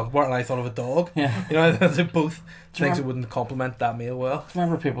thought of a chocolate bar and I thought of a dog. Yeah. You know, they're both Do you things that wouldn't complement that meal well.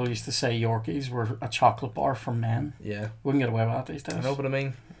 Remember, people used to say Yorkies were a chocolate bar for men. Yeah. Wouldn't get away with that these days. I know, but I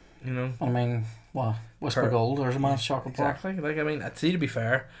mean, you know. I mean, well, Whisper Gold, there's a man's chocolate bar. Exactly. Like, I mean, see, to be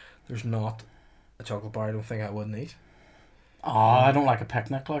fair, there's not a chocolate bar I don't think I wouldn't eat. Oh, I don't like a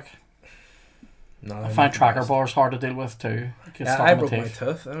picnic. Like, No, I they're find not the tracker best. bars hard to deal with too. It gets Yeah, stuck I in my broke my teeth.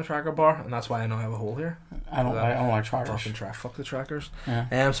 tooth in a tracker bar, and that's why I now have a hole here. I don't like trackers. Fucking fuck the trackers.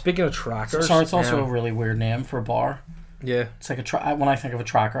 Yeah. Speaking of trackers, Sorry, it's also a really weird name for a bar. yeah. It's like when I think of a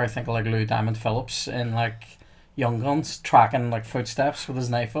tracker, I think of like Lou Diamond Phillips in like Young Guns tracking like footsteps with his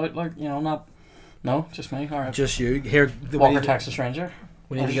knife out. Like, you know, just me. All right. Just you here. Walker Texas Ranger.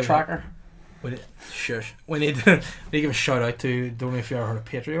 We need to There's a give tracker. Shush. We need to give a shout out to. Don't know if you ever heard of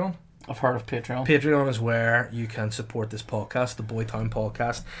Patreon. I've heard of Patreon. Patreon is where you can support this podcast, the Boytown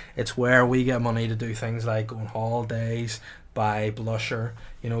Podcast. It's where we get money to do things like go on holidays, buy blusher,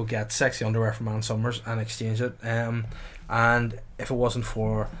 get sexy underwear from Ann Summers and exchange it. And if it wasn't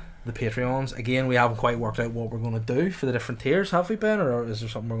for the Patreons, again, we haven't quite worked out what we're going to do for the different tiers, have we, Ben? Or is there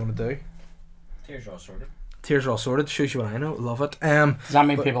something we're going to do? Tears are all sorted. Tiers are all sorted. Shows you what I know. Love it. Does that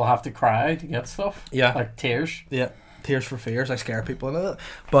mean but- people have to cry to get stuff? Yeah. Like tears? Yeah. Tears for fears. I scare people into it.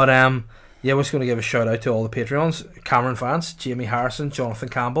 But Yeah, we're just going to give a shout out to all the Patreons: Cameron Vance, Jamie Harrison, Jonathan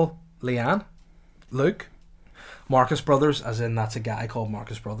Campbell, Leanne, Luke, Marcus Brothers, as in that's a guy called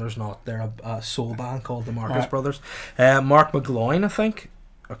Marcus Brothers, not they're a soul band called the Marcus Brothers. Mark McGloin, I think,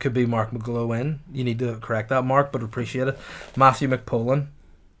 or could be Mark McGloin. You need to correct that, Mark, but appreciate it. Matthew McPollan,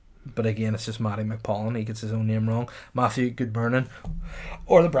 but again, it's just Matty McPollan. He gets his own name wrong. Matthew Goodburnin,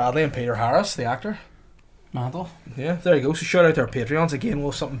 or the Bradley, and Peter Harris, the actor. Mandel. Yeah, there you go. So shout out to our Patreons. Again,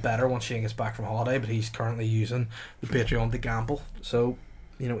 we'll have something better once Shane gets back from holiday, but he's currently using the Patreon to gamble. So,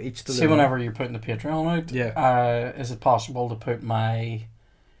 you know, each to See, whenever you're putting the Patreon out, is it possible to put my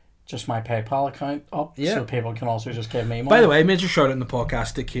PayPal account up so people can also just give me money? By the way, major shout out in the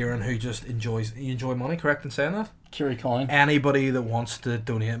podcast to Kieran, who just enjoys. You enjoy money, correct in saying that? Kiri Coin. Anybody that wants to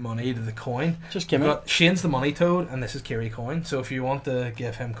donate money to the coin, just give me. Shane's the money toad, and this is Kiri Coin. So if you want to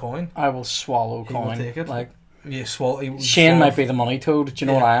give him coin, I will swallow coin. Will take it. Like, yeah, Shane might be the money toad. Do you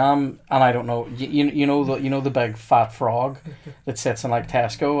know what I am? And I don't know. You know the big fat frog that sits in like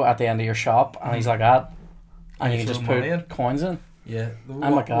Tesco at the end of your shop, and he's like that, and you can just put coins in. Yeah,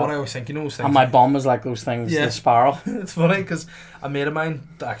 what I always think, you know, those things. And my bum is like those things. The spiral. It's funny because a mate of mine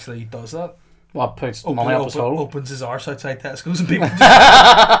actually does that. What, puts money up his hole? Opens his arse outside Tesco's and people.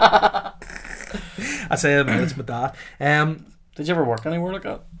 I say it's my dad. Did you ever work anywhere like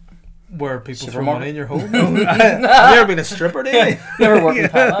that? Where people throw money in your hole? No. Have you ever been a stripper, Davey? Never worked in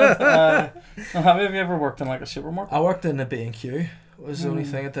Thailand. Have you ever worked in like a supermarket? I worked in a B&Q. Was the only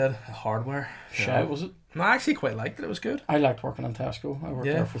thing I did. Hardware. Shit, was it? No, I actually quite liked it. It was good. I liked working in Tesco. I worked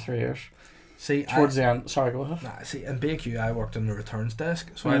there for 3 years. See, towards the end. Sorry, go ahead. Nah, see, in B&Q I worked on the returns desk,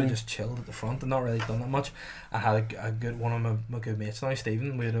 so I had just chilled at the front and not really done that much. I had a good one of my good mates now,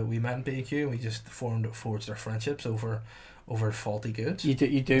 Stephen. We met in B&Q and we just forged our friendships over faulty goods. You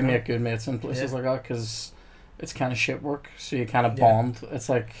do make good mates in places like that because it's kind of shit work, so you kind of bond. It's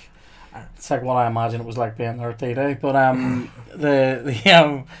like what I imagine it was like being there at D-Day. But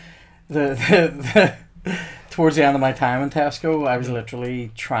the towards the end of my time in Tesco, I was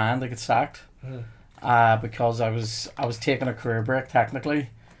literally trying to get sacked because I was taking a career break. Technically,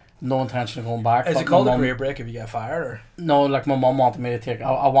 no intention of going back. Is it called a career break if you get fired? Or? No, like my mum wanted me to take.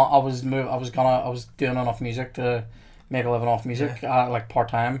 I was doing enough music to make a living off music, like part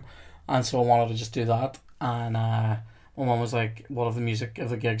time, and so I wanted to just do that. And my mum was like, "What if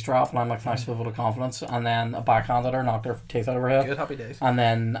the gigs drop?" And I'm like, "Thanks for the vote of confidence." And then I backhanded her, knocked her teeth out of her head. Good, happy days. And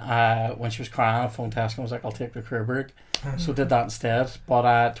then when she was crying, I phoned Tesco and was like, "I'll take the career break." So I did that instead.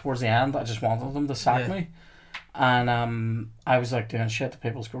 But towards the end, I just wanted them to sack me. And I was like doing shit to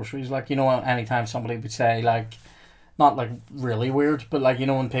people's groceries. Like, you know, anytime somebody would say like, not like really weird, but like, you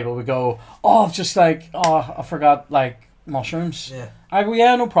know, when people would go, "Oh, I've just like, I forgot like mushrooms." Yeah. I go,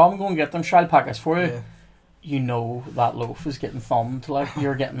 "Yeah, no problem, go and get them. Sure, I'll pack this for you." Yeah. You know that loaf is getting thumbed, like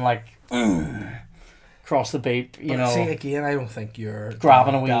you're getting like across the beat, you know. See, again, I don't think your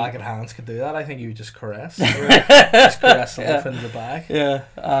grabbing a wee delicate hands could do that. I think you would just caress, just caress the loaf into the bag. Yeah,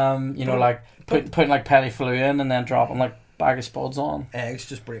 you know, like putting like petty flu in and then dropping like bag of spuds on. Eggs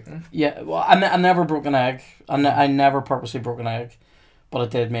just breaking. Yeah, well, I never broke an egg. I never purposely broke an egg. But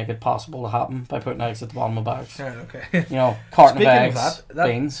it did make it possible to happen by putting eggs at the bottom of bags. Right, okay. You know, carton Speaking of eggs, of that,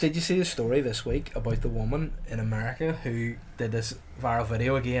 beans. Did you see the story this week about the woman in America who did this viral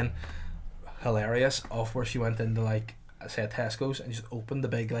video again? Hilarious, of where she went into like, I said Tesco's and just opened the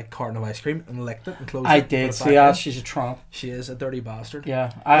big like carton of ice cream and licked it and closed it. I did see that. She's a tramp. She is a dirty bastard.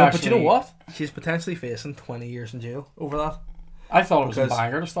 Yeah, but you know what? She's potentially facing 20 years in jail over that. I thought it was in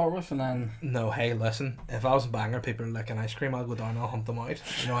Bangor to start with, and then... No, hey, listen. If I was in Bangor, people are licking ice cream, I'll go down and I'll hunt them out.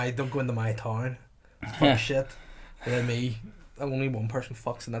 You know, I don't go into my town. Fuck shit. And then me, only one person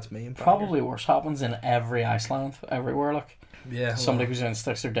fucks, and that's me in Bangor. Probably worse happens in every Iceland, everywhere, like. Yeah. Somebody goes in and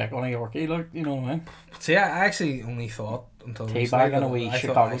sticks their dick on a Yorkie, like, you know what I mean? See, I actually only thought until teabag in a wee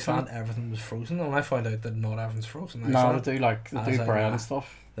Chicago thought everything was frozen, and I found out that not everything's frozen. No, they do bread and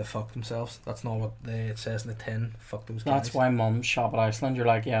stuff. They fuck themselves. That's not what it says in the tin. Fuck those guys. That's why mums shop at Iceland. You're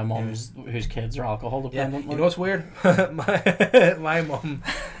like, yeah, mums whose kids are alcohol dependent. Yeah. You know what's weird? my mum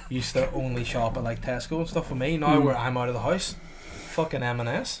used to only shop at like Tesco and stuff for me. Now where I'm out of the house, fucking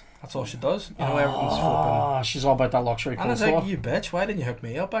M&S. That's all she does. You know, everyone's flipping. She's all about that luxury. And it's like, you bitch, why didn't you hook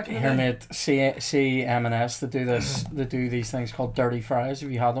me up back in the day? Here, mate, see M&S. They do this. They do these things called dirty fries.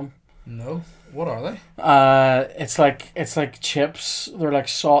 Have you had them? No. What are they? It's like chips. They're like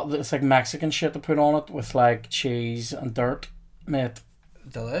it's like Mexican shit to put on it with like cheese and dirt, mate.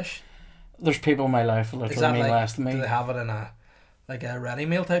 Delish. There's people in my life that literally mean less than me. Do they have it in a ready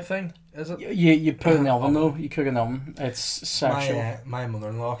meal type thing? Is it? You put it in the oven though. You cook in the oven. It's sexual. My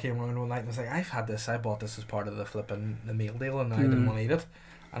mother-in-law came around one night and was like, I bought this as part of the meal deal and I didn't want to eat it.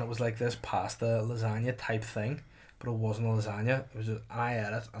 and it was like this pasta lasagna type thing, but it wasn't a lasagna. It was just, and I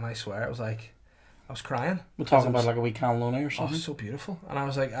ate it, and I swear it was like I was crying. We're talking about like a wee cannelloni or something. Oh, so beautiful, and I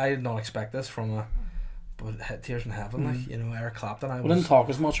was like, I did not expect this from a. But Tears in Heaven, like, you know, Eric Clapton. We didn't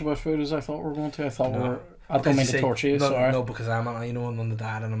talk as much about food as I thought we were going to. I thought we were. I don't mean to torture you. Sorry. No, because I'm on the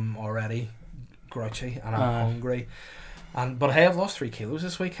diet and I'm already grouchy and I'm hungry. But hey, I've lost 3 kilos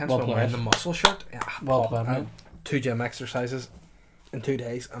this week, hence why I'm wearing the muscle shirt. Yeah, well played, 2 gym exercises in 2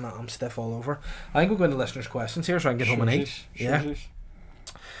 days and I'm stiff all over. I think we'll go into listeners' questions here so I can get home and eat. Yeah.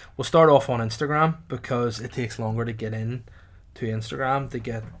 We'll start off on Instagram because it takes longer to get in to Instagram to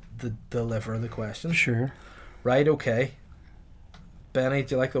get the deliver the questions. Sure. Right, okay. Benny,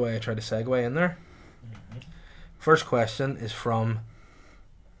 do you like the way I tried to segue in there? Mm-hmm. First question is from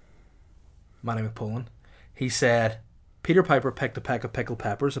Manny McPullen. He said, Peter Piper picked a pack of pickled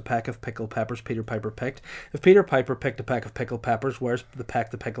peppers. A pack of pickled peppers Peter Piper picked. If Peter Piper picked a pack of pickled peppers, where's the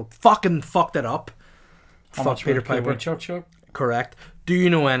pack the pickled... Fucking fucked it up. Fuck Peter Piper. Chuck. Correct. Do you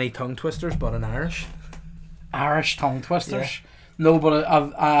know any tongue twisters but in Irish? Irish tongue twisters? Yeah. No, but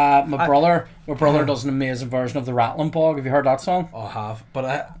my brother does an amazing version of the Rattling Bog. Have you heard that song? Oh, I have.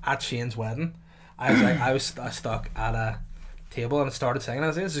 But at Shane's wedding, I was stuck at a table and it started singing. I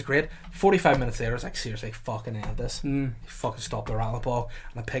was like, this is great. 45 minutes later, I was like, seriously, fucking end this. Fucking stop the Rattling Bog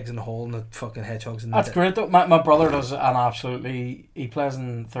and the pig's in the hole and the fucking hedgehogs in the... That's great though. My brother does an absolutely... He plays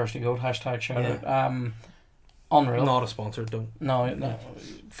in Thirsty Goat, hashtag shout out. Unreal. Not a sponsor, don't. No.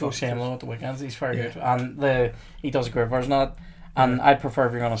 Go see him at the weekends. He's very good. And he does a great version of it. And I'd prefer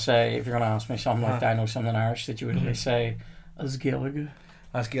if you're going to ask me something like that, I know something Irish, that you would really say, as Gaelic.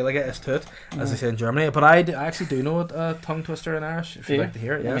 As Gaelic is toot, as they say in Germany. But I actually do know a tongue twister in Irish, if you'd like to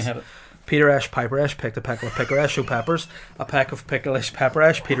hear it. Yes. Peter Ash Piper Ash picked a pack of pickle-ash peppers. A pack of pickle-ash pepper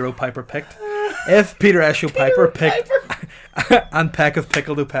ash Peter O'Piper picked. If Peter Ash O'Piper picked and pack of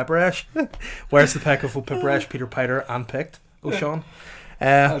pickled pepper ash, where's the pack of O'Piper ash Peter Piter and picked? O'Shawn.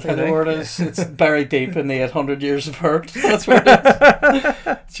 I'll tell you where it is. It's buried deep in the 800 years of hurt. That's where it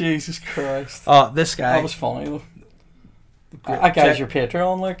is. Jesus Christ. Oh, this guy. That was funny though. That guy's your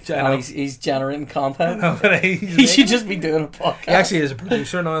Patreon, like, and he's generating content. No, but he should just be doing a podcast. He actually is a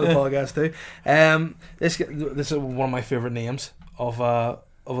producer now of the podcast too. This is one of my favourite names of a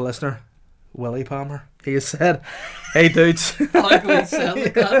listener, Willie Palmer. He has said, "Hey dudes." Like we said,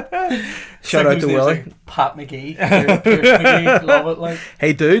 like that. Shout out to Willie. Like Pat McGee, Pierce McGee, love it. Like,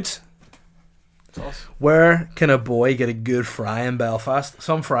 hey dudes. Us. Where can a boy get a good fry in Belfast?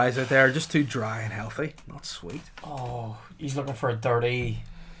 Some fries out there are just too dry and healthy, not sweet. Oh, he's looking for a dirty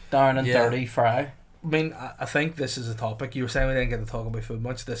fry. I mean, I think this is a topic. You were saying we didn't get to talk about food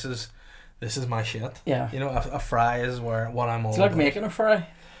much. This is my shit. Yeah. You know, a fry is what I'm all about. Do you like about. making a fry?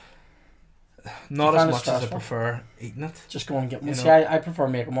 Not as much as I prefer eating it. Just go and get one. See, I prefer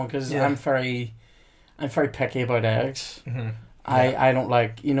making one because I'm very picky about eggs. Mm-hmm. I don't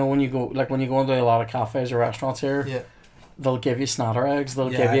like, you know, when you go into a lot of cafes or restaurants here, they'll give you snatter eggs. They'll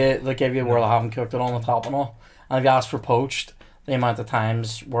give you where they haven't cooked it on the top and all. And if you ask for poached, the amount of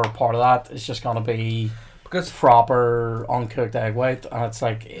times where part of that is just gonna be because proper uncooked egg white, and it's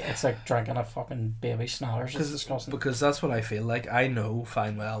like drinking a fucking baby snatters. It's disgusting. Because that's what I feel like. I know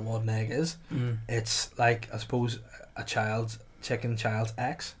fine well what an egg is. It's like, I suppose, a child's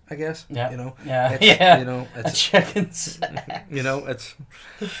ex, I guess. Yeah. You know. Yeah. You know, it's a chicken's. You know, it's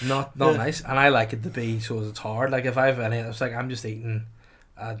not nice, and I like it to be so it's hard. Like if I have any, it's like I'm just eating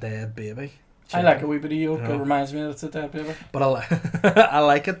a dead baby. Chicken. I like a wee bit of yolk. It reminds me that it's a dead baby. But I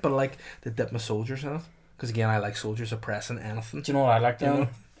like it, but I like to dip my soldiers in it. Because again, I like soldiers oppressing anything. Do you know what I like doing?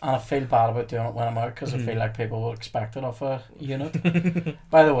 And I feel bad about doing it when I'm out because I feel like people will expect it of a unit.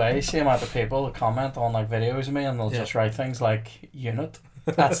 By the way, see amount of people that comment on like videos of me and they'll just write things like unit.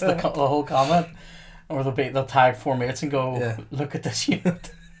 That's the whole comment. Or they'll tag 4 mates and go, look at this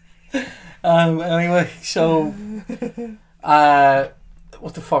unit. Anyway, so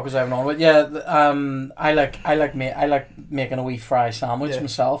what the fuck was I on with? Yeah, I like making a wee fry sandwich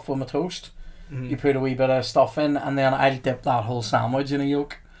myself with my toast. You put a wee bit of stuff in, and then I'll dip that whole sandwich in a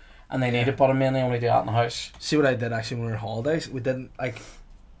yolk. And they need it, but I mainly only do that in the house. See what I did actually when we were on holidays? We didn't, like,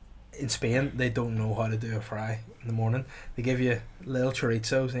 in Spain, they don't know how to do a fry in the morning. They give you little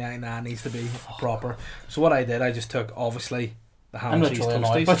chorizos, and it needs to be proper. So what I did, I just took, obviously, the ham and cheese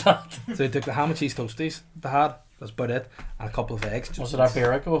toasties. So I took the ham and cheese toasties they had, that's about it, and a couple of eggs. Was it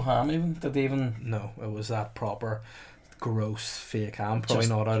Iberico ham even? Did they even... No, it was that proper, gross, fake ham. Probably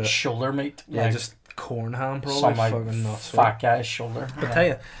not out of... shoulder meat? Yeah, like, just corn ham, probably. Some fucking fat guy's shoulder. But tell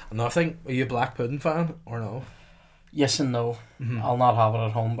you, another thing, are you a black pudding fan or no? Yes and no. I'll not have it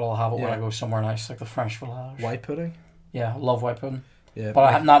at home, but I'll have it when I go somewhere nice, like the French village. White pudding? Yeah, I love white pudding. Yeah,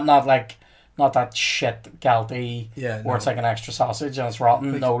 But not like not that shit galty yeah, where it's like an extra sausage and it's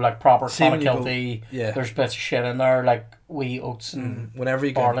rotten. No, like proper See when you go- kilty. yeah. There's bits of shit in there like wee oats and Whenever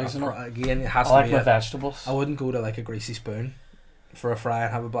you go barley's in it. again, it has I to like be. my vegetables. I wouldn't go to like a greasy spoon for a fry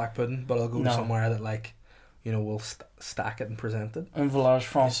and have a black pudding, but I'll go to No. somewhere that like, you know, will stack it and present it. In Village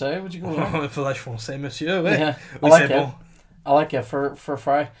Francais, would you go there? Village Francais, monsieur. Eh? Yeah, I We like say it. bon. I like it for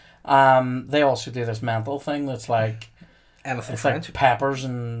fry. They also do this mental thing that's like Anything it's French. like peppers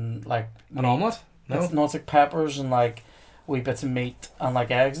and like An omelette? No. It's like peppers and like wee bits of meat and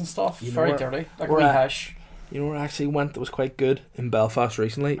like eggs and stuff. You know Very where- dirty, like where wee I- hash. You know where I actually went that was quite good? In Belfast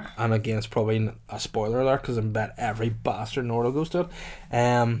recently. And again, it's probably a spoiler alert because I bet every bastard in Ordo goes to it.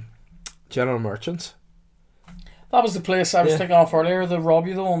 General Merchants. That was the place I was Yeah. thinking of earlier. The Rob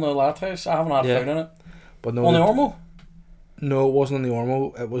you on the Lighthouse. I haven't had Yeah. food in it. But no, On the Ormo. no, it wasn't on the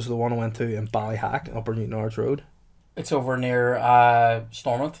Ormo. It was the one I went to in Ballyhack, Upper Newton Arch Road. It's over near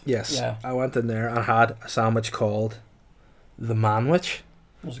Stormont. Yes. Yeah. I went in there and had a sandwich called the Manwich.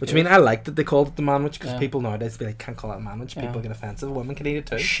 Was it Which I good? mean, I liked that they called it the Manwich because Yeah. people nowadays be like, can't call it a Manwich. Yeah. People get offensive. Women can eat it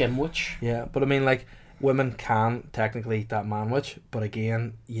too. Shimwich. Yeah, but I mean, like, women can technically eat that Manwich, but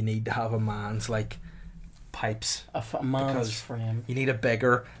again, you need to have a man's like pipes. A man's Because frame. You need a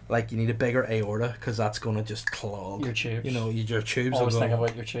bigger aorta because that's gonna just clog. Your tubes. You know, your tubes. Always will think go,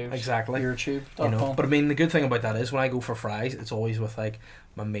 about your tubes. exactly. Your tube. You know, but I mean, the good thing about that is when I go for fries, it's always with like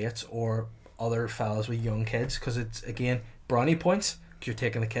my mates or other fellas with young kids because it's again brownie points. Because you're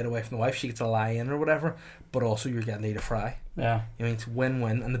taking the kid away from the wife, she gets a lie in or whatever, but also you're getting to eat a fry. Yeah. You mean, it's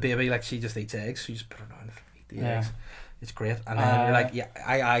win-win, and the baby, like, she just eats eggs, so you just put her down and eat the Yeah. eggs. It's great, and then you're like, yeah,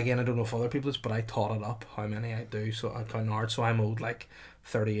 I again, I don't know if other people but I taught it up how many I do, so I count hard, so I'm owed like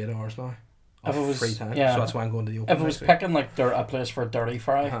 38 hours now If it of was- free time, yeah. so that's why I'm going to the open. If it was next week. picking like a place for a dirty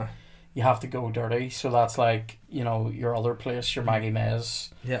fry, Uh-huh. you have to go dirty. So that's like, you know, your other place, your Maggie Mays.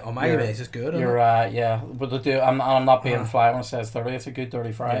 Yeah, oh, my Your- base is good. Your yeah, but they do. I'm not being Uh-huh. fly when it says dirty. It's a good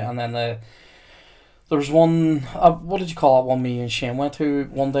dirty fry. Yeah. And then there's one. What did you call it? One me and Shane went to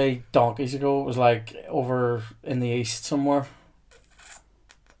one day donkeys ago. It was like over in the east somewhere.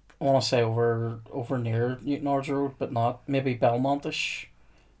 I want to say over near Newton Ards Road, but not maybe Belmontish.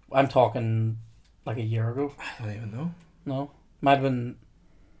 I'm talking like a year ago. I don't even know. No, might have been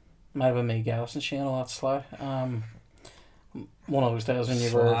me, Gallus and Shane. All that sly. One of those days when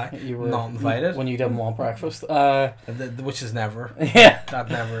Sly. you were Not invited. when you didn't want breakfast. Which is never, Yeah, that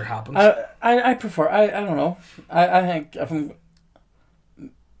never happens. I prefer. I don't know. I think if I'm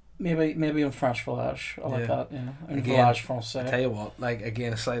maybe in French Village. I like Yeah. that. Yeah, in Again, Village I Français. tell you what, like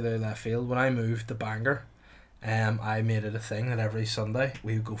again, slightly left field. When I moved to Bangor, I made it a thing that every Sunday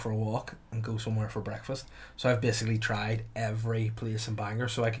we would go for a walk and go somewhere for breakfast. So I've basically tried every place in Bangor.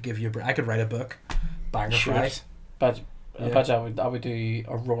 So I could give you, I could write a book, Bangor Sure. fries. But I Yeah. bet you I would do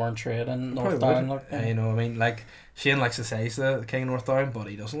a roaring trade in North Probably Down. would. Like, You know, what I mean, like Shane likes to say he's the king of North Down, but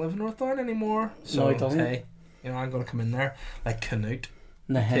he doesn't live in North Down anymore. So he doesn't. Hey, you know, I'm gonna come in there like Canute,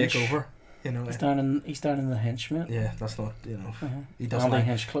 in the take Hinch. over. You know, He's down in the Hinch, mate. yeah, that's not, you know, Uh-huh. he doesn't Andy like.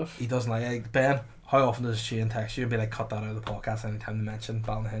 Hinchcliffe. He doesn't like Ben. How often does Shane text you and be like, cut that out of the podcast anytime they mention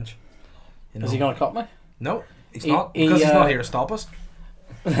Ballinhinch? You know? Is he gonna cut me? No, he's He- not he, because he's not uh, here to stop us.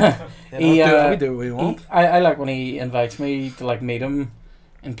 You He, know, we do what we want. I like when he invites me to like meet him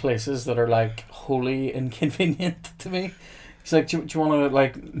in places that are like wholly inconvenient to me. He's like, do you want to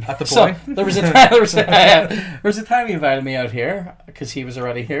like At the So, point. there was a time there was a time he invited me out here because he was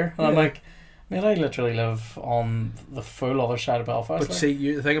already here, and I'm Yeah. like, man, I literally live on the full other side of Belfast. But like,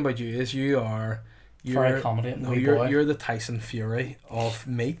 see, the thing about you is very you're accommodating. no, wee boy. you're the Tyson Fury of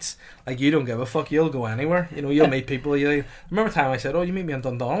meets. Like you don't give a fuck. You'll go anywhere. You know, you'll meet people. You remember the time I said, "Oh, you meet me in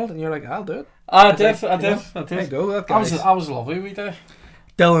Dundonald," and you're like, "I'll do it." I did. There you go. That guy's. I was lovely we day.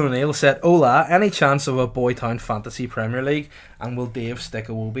 Dylan O'Neill said, "Hola, any chance of a Boytown Fantasy Premier League? And will Dave stick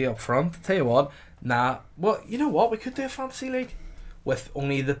a Wobie up front?" Tell you what, nah. Well, you know what? We could do a fantasy league with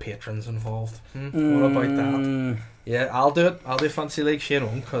only the patrons involved. What about that? Yeah, I'll do it. I'll do a fantasy league. Shane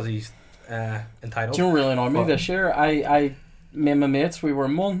won't because he's entitled. Do you know what really annoyed me What? this year? Me and my mates, we were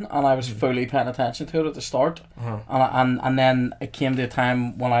in one, and I was fully paying attention to it at the start, Uh-huh. and then it came to a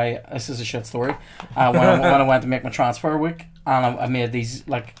time when this is a shit story, when I went to make my transfer week, and I made these,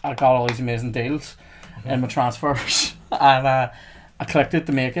 like, I got all these amazing deals in my transfers, and I clicked it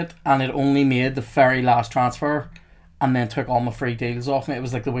to make it, and it only made the very last transfer, and then took all my free deals off me. It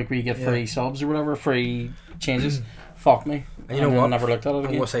was like the week where you get free subs or whatever, free changes. Fuck me. And you know then what? I never looked at it I'm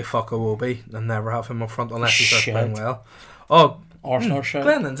again. going to say fuck a Wobie and never have him up front unless he starts Shit. playing well. Oh, Arsenal shit.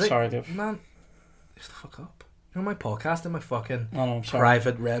 Glenn Lindsay. Sorry, Dave. Man, just the fuck up. on my podcast in my fucking I'm sorry.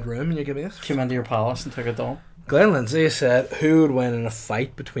 private red room, and you give me this. Came into your palace and took it down. Glenn Lindsay said, "Who would win in a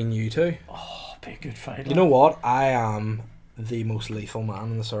fight between you two?" Oh, be a good fight. You know what? I am the most lethal man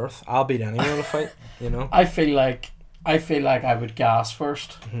on this earth. I'll beat anyone in a fight. You know. I feel like I would gas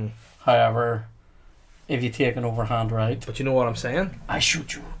first. Mm-hmm. However, if you take an overhand right, But you know what I'm saying? I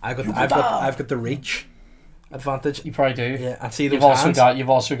shoot you. I've got the reach advantage. You probably do. Yeah, and see those You've hands.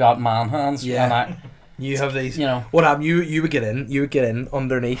 also got man hands. Yeah. And You have these. you know, What happened? You would get in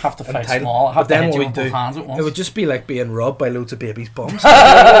underneath. have to and fight tight. small. Have But to then hit what you we with do? both hands at once. It would just be like being rubbed by loads of babies' bums.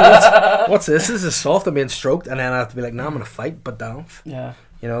 what's this? This is soft. I'm being stroked, and then I have to be like, "Nah, I'm gonna fight," but down. Yeah.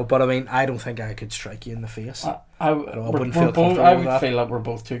 You know. But I mean, I don't think I could strike you in the face. I wouldn't feel comfortable I with would that. feel like we're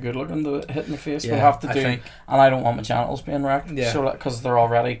both too good looking to hit in the face. Yeah, We'll have to I do, think. and I don't want my genitals being wrecked. Yeah. So because they're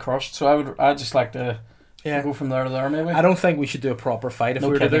already crushed. So I'd just like to go from there to there maybe. I don't think we should do a proper fight. If No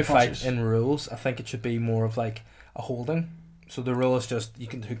we were to do kidney a fight punches. in rules, I think it should be more of like a holding. So the rule is just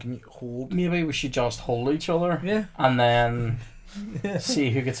who can you hold. Maybe we should just hold each other Yeah. and then see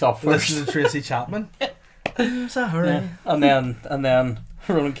who gets up first. Listen to Tracy Chapman. I'm sorry. Yeah. And then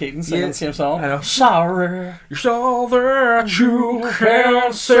Ronan Keating singing the same song. I know. Sorry. You're all that you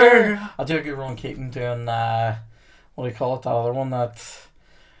can say. I'll do a good Ronan Keating doing what do you call it? That other one that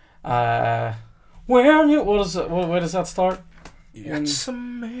when you where does that start? It's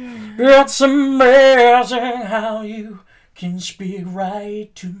amazing. It's amazing how you can speak right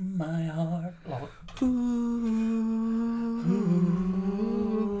to my heart. Love it.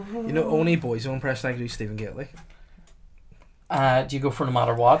 You know, only Boyzone impression I can do Stephen Gately. Do you go for no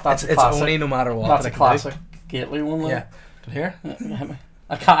matter what? That's It's a classic. only no matter what. That's that a I can classic Gately one. do. Like. Yeah. But here. Yeah, hit me.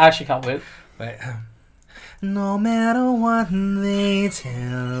 I actually can't wait. Right. No matter what they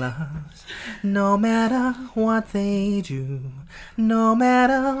tell us, no matter what they do, no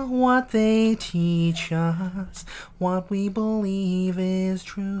matter what they teach us, what we believe is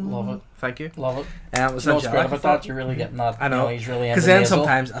true. Love it. Thank you. Love it. It was You know what's great angelic. about that? You're really getting that. I know. He's really Because then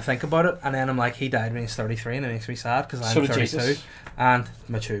sometimes I think about it, and then I'm like, he died when he's 33, and it makes me sad because I'm So did 32, Jesus. and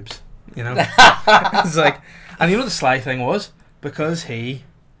my tubes. You know, it's like, and you know the sly thing was because he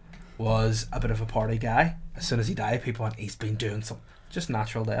was a bit of a party guy. As soon as he died, people went, he's been doing some just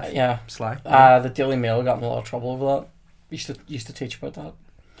natural death. Yeah. Sly. The Daily Mail got in a lot of trouble over that. Used to teach about that.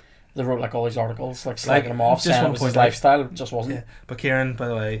 They wrote like all these articles, like slagging him off, just saying it one was his point out. lifestyle. It just wasn't. Yeah. But Kieran, by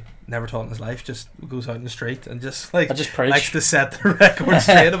the way, never taught in his life. Just goes out in the street and just like I just preach. likes to set the record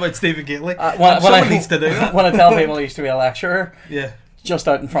straight about Stephen Gately. When Someone I needs to do that. when I tell people I used to be a lecturer, Yeah. just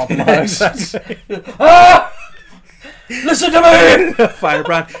out in front of my house. Exactly. Ah! Listen to me!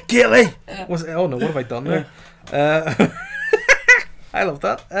 Firebrand. Gately! Oh no, what have I done there? I love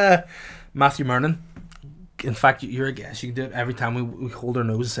that. Matthew Mernon. In fact, you're a guest. You can do it every time we hold our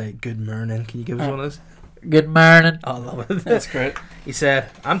nose and say, good morning. Can you give us one of those? Good morning. I love it. That's great. He said,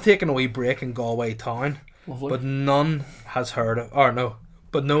 I'm taking a wee break in Galway town, Lovely. but no one has heard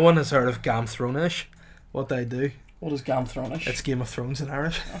of Game Throne-ish. What do I do? What is Game Throne-ish? It's Game of Thrones in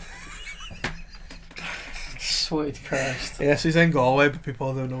Irish. Sweet Christ. Yeah, so he's in Galway, but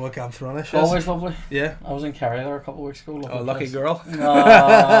people don't know what Game Throne-ish is. Always lovely. Yeah. I was in Kerry there a couple of weeks ago. Lovely Oh, lucky place. girl.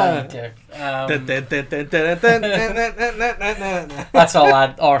 Oh, you dick. That's all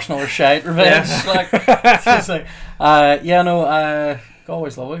that Arsenal or shite revenge. Yeah.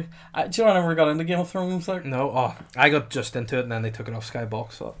 Galway's lovely. Do you know I never got into Game of Thrones? Like, No, I got just into it and then they took it off Sky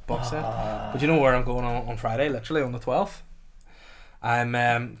box set. But you know where I'm going on Friday, literally on the 12th?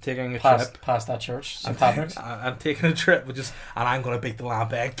 I'm taking a trip. past that church, St. Patrick's. I'm taking a trip, and I'm going to beat the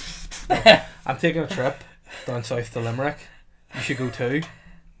lamp egg. I'm taking a trip down south to Limerick. You should go too,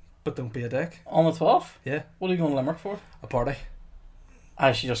 but don't be a dick. On the 12th? Yeah. What are you going to Limerick for? A party.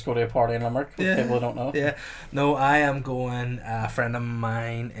 I should just go to a party in Limerick with people who don't know. Yeah. No, I am going. A friend of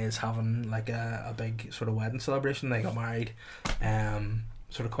mine is having like a big sort of wedding celebration. They got married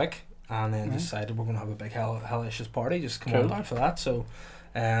sort of quick. And then decided we're going to have a big hellacious party. Just come on down for that. So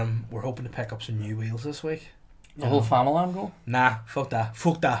we're hoping to pick up some new wheels this week. The whole family I'm going? Nah, fuck that.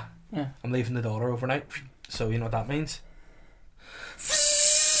 Yeah. I'm leaving the daughter overnight. So you know what that means?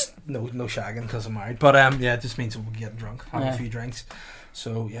 No shagging because I'm married. But yeah, it just means we'll be getting drunk, having a few drinks.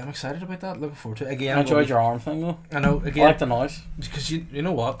 So yeah, I'm excited about that. Looking forward to it. Again, I enjoyed your arm thing though. I know. I Again, like the noise. because you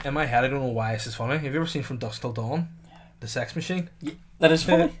know what? In my head, I don't know why this is funny. Have you ever seen From Dusk Till Dawn? The Sex Machine? That is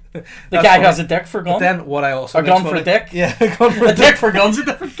funny. The That's guy funny. has a dick for a gun. But then what I also A gun think's for a funny- dick? Yeah, a gun for A dick for gun's a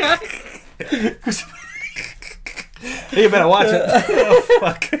different guy. You better watch it. Oh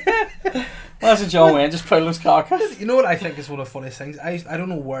fuck. Well, that's a John Wayne just pulling his cock out. You know what I think is one of the funniest things? I don't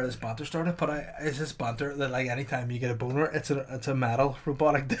know where this banter started, but it's this banter that like anytime you get a boner, it's a metal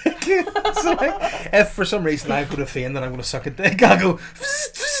robotic dick. So like, if for some reason I go to feign that I'm going to suck a dick, I'll go,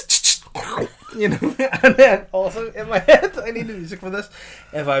 you know, and then also in my head, I need the music for this.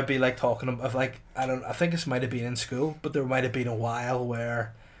 If I'd be like talking of like, I think this might have been in school, but there might have been a while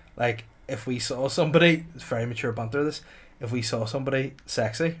where like if we saw somebody, it's very mature banter this, if we saw somebody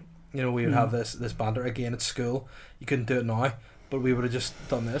sexy, you know, we would have this banter again at school. You couldn't do it now, but we would have just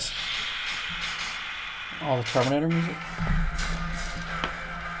done this. All the Terminator music.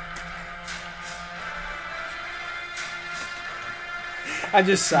 I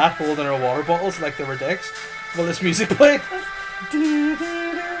just sat holding our water bottles like they were dicks while this music played.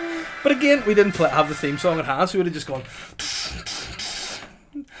 But again, we didn't have the theme song at hand, so we would have just gone.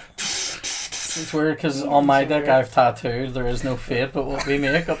 It's weird because on my dick I've tattooed "There is no fate but what we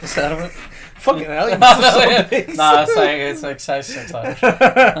make" up the set of it. Fucking hell, you must have Nah, it's like size 6 letters.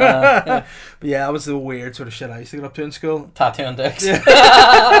 But yeah, that was the weird sort of shit I used to get up to in school. Tattooing dicks.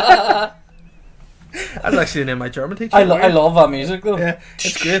 Yeah. That's actually the name of my German teacher. I love that music though. Yeah,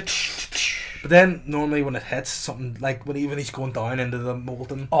 it's great. But then normally when it hits something like when he's going down into the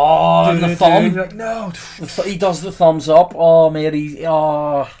molten. Oh, and the thumb. You're like, no. He does the thumbs up. Oh, mate,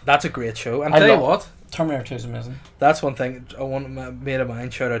 That's a great show. And tell you what, Terminator 2 is amazing. that's one thing. My mate of mine,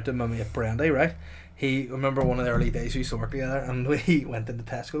 shout out to my mate Brandy, right? He remember one of the early days we used to work together, and we went into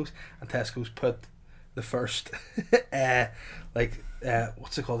Tesco's, and Tesco's put the first,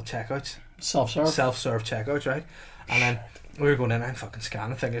 what's it called, checkouts? Self-serve checkouts, right? And then we were going in and fucking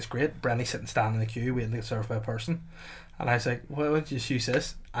scanning, thinking it's great. Brandy's sitting standing in the queue waiting to get served by a person. And I was like, why don't you just use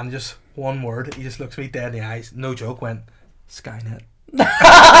this? And just one word, he just looks me dead in the eyes, no joke, went, Skynet.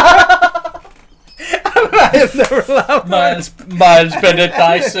 I have never laughed. Miles Bennett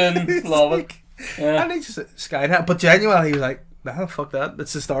Dyson, love it. Yeah. And he just Skynet, but genuinely he was like, nah, fuck that.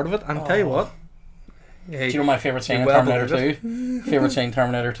 That's the start of it. And I'll tell you what. Do you know my favourite scene in Terminator 2? Favourite scene in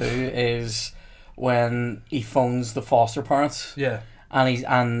Terminator 2 is when he phones the foster parents. Yeah.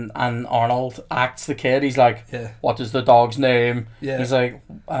 And Arnold acts the kid. He's like, yeah. What is the dog's name? Yeah. He's like,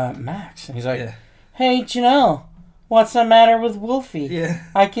 Max. And he's like, yeah. Hey, Janelle, what's the matter with Wolfie? Yeah.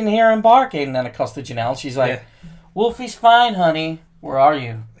 I can hear him barking. And then it cuts to Janelle. She's like, yeah. Wolfie's fine, honey. Where are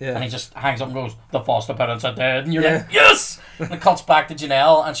you? Yeah. And he just hangs up and goes, the foster parents are dead. And you're yeah. like, yes! And it cuts back to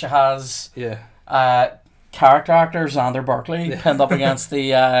Janelle, and she has character actor Xander Berkeley pinned up against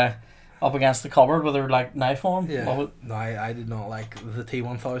the cupboard with her like knife on. Yeah. No, I did not like the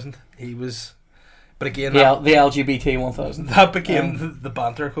T-1000. He was, but again, the LGBT 1000. That became the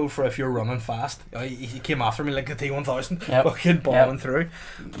banter code for if you're running fast. He came after me like the T-1000, fucking bombing through.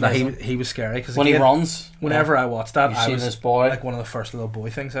 No, he was scary because when he runs. Whenever I watched that, I was this boy. Like one of the first little boy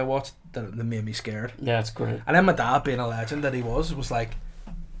things I watched that made me scared. Yeah, it's great. And then my dad, being a legend that he was like,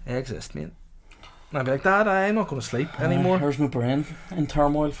 I exist, mate. And I'd be like, Dad, I'm not going to sleep anymore. Here's my brain in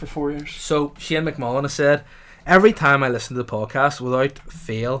turmoil for 4 years. So Shane McMullen has said, every time I listen to the podcast, without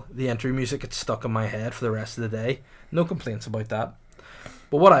fail, the entry music gets stuck in my head for the rest of the day. No complaints about that.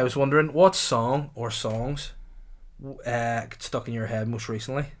 But what I was wondering, what song or songs get stuck in your head most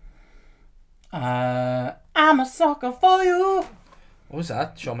recently? I'm a sucker for you. What was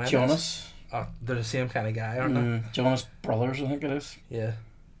that? Shawn Mendes? Jonas. Oh, they're the same kind of guy, aren't they? Jonas Brothers, I think it is. Yeah.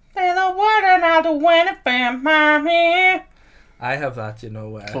 They're the one and I do anything, mommy. I have that,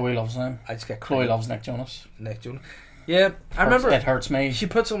 Chloe loves him. I just get Chloe loves Nick Jonas. Nick Jonas. Yeah, I remember. It hurts me. She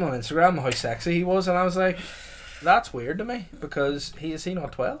put something on Instagram how sexy he was, and I was like, that's weird to me because is he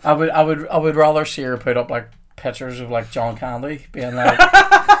not 12? I would rather see her put up like pictures of like John Candy being like,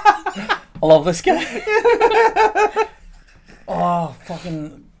 I love this guy. Oh,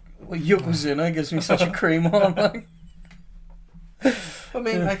 fucking Yokozuna gives me such a cream on. Like. I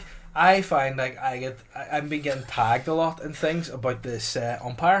mean, like, I find like I've been getting tagged a lot in things about this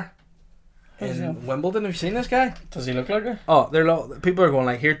umpire in Wimbledon. Have you seen this guy? Does he look like it? Oh, people are going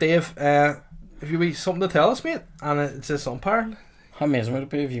like, here, Dave, have you something to tell us, mate? And it's this umpire. How amazing would it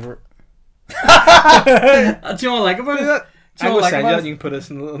be if you were? Do you know what I like about it? I'm going to send you and you can put this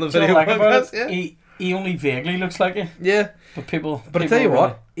on the video. Like about it? He only vaguely looks like it. Yeah. But I tell you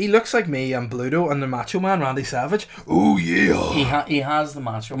what, he looks like me and Bluto and the Macho Man Randy Savage. Oh yeah. He has the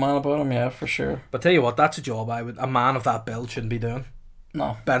Macho Man about him, yeah, for sure. But tell you what, that's a job a man of that build shouldn't be doing.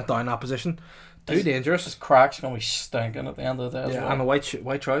 No. Bent down that position. Too dangerous. His crack's gonna be stinking at the end of the day. Yeah, and the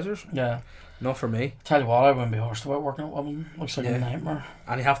white trousers. Yeah. Not for me. Tell you what, I wouldn't be horsed about working at Wimbledon. Looks like a nightmare.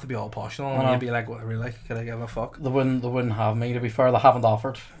 And you have to be all posh and you'd be like, what, really? Could I give a fuck? They wouldn't have me, to be fair. They haven't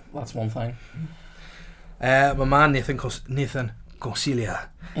offered. That's one thing. My man Nathan Concilia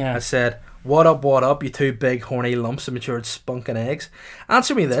has said, What up, you two big horny lumps of matured spunking eggs?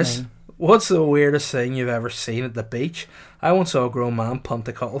 Answer me this. What's the weirdest thing you've ever seen at the beach? I once saw a grown man punt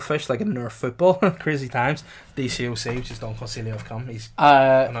a cuttlefish like a Nerf football. Crazy times. DCOC, which is Uncle Celia of Cum. He's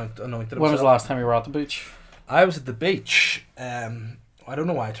anointed himself. When was the last time you were at the beach? I was at the beach. I don't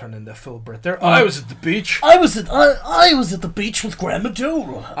know why I turned into a full Brit there. I was at the beach. I was at the beach with Grandma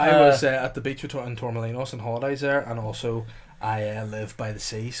Dool. I was at the beach in Torremolinos on holidays there, and also I live by the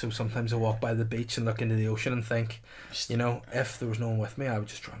sea, so sometimes I walk by the beach and look into the ocean and think, you know, if there was no one with me, I would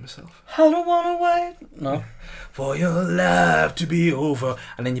just drown myself. I don't wanna wait. No. For your life to be over,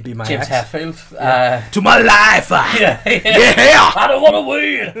 and then you'd be my James ex. Hetfield. To my life. Yeah. I don't wanna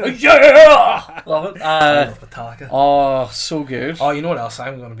wait. Yeah. Love it. I love Metallica. Oh, so good. Oh, you know what else?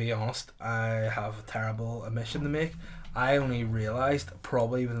 I'm going to be honest. I have a terrible admission to make. I only realised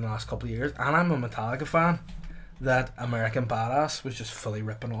probably within the last couple of years, and I'm a Metallica fan, that American Badass was just fully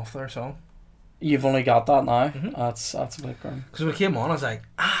ripping off their song. You've only got that now. Mm-hmm. That's a bit grim. Because when it came on, I was like,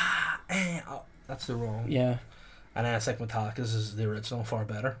 that's the wrong. Yeah. And then it's like Metallica's is the original, far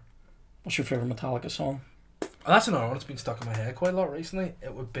better. What's your favourite Metallica song? Oh, that's another one that's been stuck in my head quite a lot recently.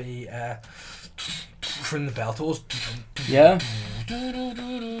 It would be from the Bell Tolls. Yeah.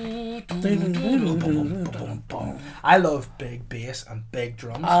 I love big bass and big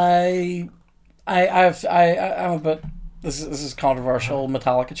drums. I'm a bit. This is controversial.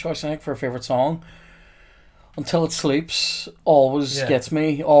 Metallica choice, I think, for a favorite song. Until It Sleeps always gets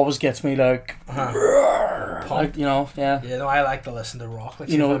me. Always gets me like, like, you know, yeah. Yeah, no, I like to listen to rock. Like,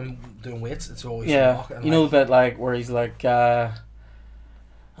 you know, if I'm doing weights, it's always rock. And you know the bit like where he's like, the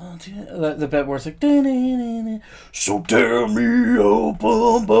bit where it's like, so tell me,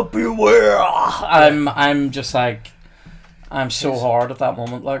 open but beware. I'm just like, I'm so hard at that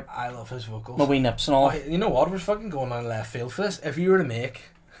moment. Like, I love his vocals. My wee nips and all. Oh, you know what? We're fucking going on left field for this. If you were to make,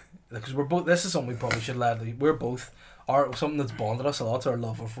 because we're both, this is something we probably should let. We're both. Something that's bonded us a lot is our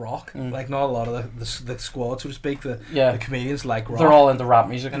love of rock. Like, not a lot of the squad, so to speak, the comedians like rock. They're all into rap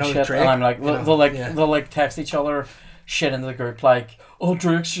music and shit, Drake, and I'm like, they'll like text each other shit into the group like, oh,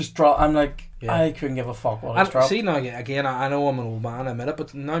 Drake's just dropped. I'm like, I couldn't give a fuck what he's dropped. See, now again, I know I'm an old man, I admit it,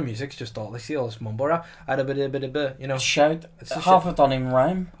 but now music's just all, like, see all this mumble rap, a bit, you know. Shout. Half of it don't even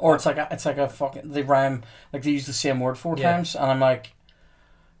rhyme, or it's like a fucking, they rhyme, like they use the same word 4 times, and I'm like,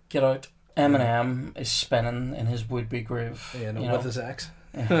 get out. Eminem is spinning in his would-be groove. Yeah, no, you know? with his ex.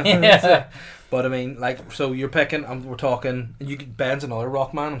 Yeah. But I mean, like, so you're picking, we're talking, Ben's another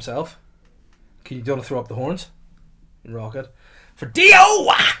rock man himself. Do you want to throw up the horns? Rock it. For Dio!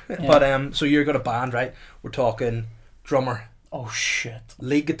 Yeah. But, so you're got a band, right? We're talking drummer. Oh, shit.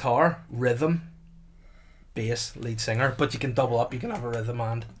 Lead guitar, rhythm, bass, lead singer. But you can double up, you can have a rhythm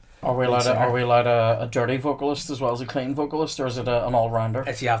and... Are we allowed a dirty vocalist as well as a clean vocalist, or is it an all-rounder?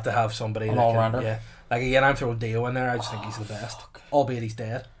 You have to have somebody an all-rounder. Yeah, like again, I'm throwing Dio in there. I just think he's the best, albeit he's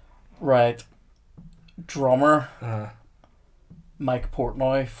dead. Right, drummer, Mike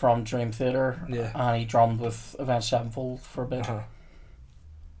Portnoy from Dream Theater. Yeah, and he drummed with Avenged Sevenfold for a bit.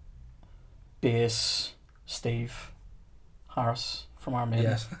 Bass, Steve Harris from Iron Maiden.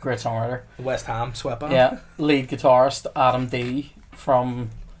 Yes, great songwriter. West Ham swept on. Yeah, lead guitarist Adam D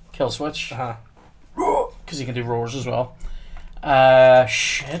from Killswitch, because he can do roars as well.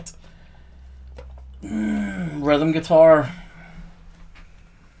 Shit. Rhythm guitar.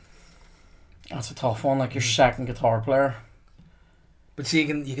 That's a tough one. Like your second guitar player. But see, you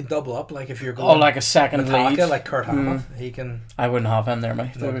can double up. Like if you're going. Like a second Metallica, lead. like Kurt Hammett, he can. I wouldn't have him there,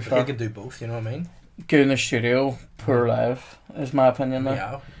 mate. No, he can do both. You know what I mean? Good in the studio, poor live, is my opinion.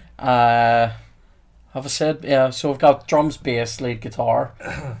 Though. Yeah. Have I said? Yeah, so we've got drums, bass, lead guitar,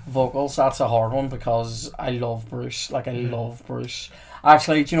 vocals. That's a hard one because I love Bruce. Like, I love Bruce.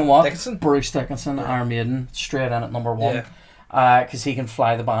 Actually, do you know what? Dickinson? Bruce Dickinson, Iron Maiden, straight in at number 1. Because he can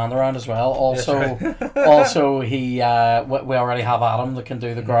fly the band around as well. Also, also he we already have Adam that can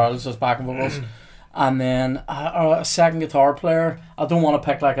do the growls as backing vocals. And then a second guitar player. I don't want to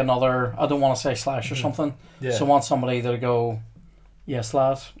pick like another. I don't want to say Slash or something. Yeah. So I want somebody that'll go, yes,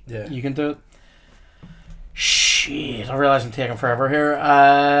 lad, you can do it. Shit, I realise I'm taking forever here. Who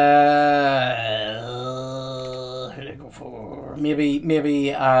did I go for? Maybe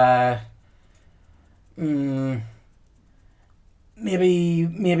maybe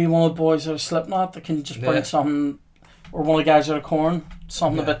one of the boys out of Slipknot that can just bring something, or one of the guys out of Korn,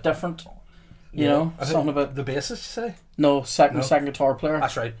 something a bit different. You know, something about the bassist. You say? No, second guitar player.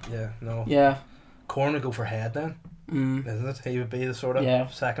 That's right. Yeah, no. Yeah. Korn would go for head then, isn't it? He would be the sort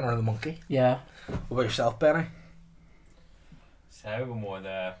of second, or the monkey. Yeah. What about yourself, Benny? So I would go more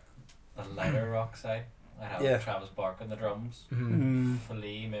the lighter rock side. I have Travis Barker on the drums.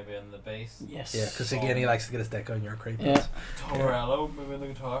 Lee maybe on the bass. Yes. Yeah, because again he likes to get his dick on your creep. Yeah. Tom Morello maybe on the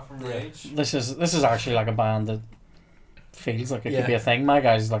guitar from Rage. This is actually like a band that feels like it could be a thing. My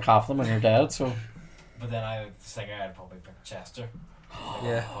guys like half of them when you're dead. So. But then the singer I'd probably pick Chester.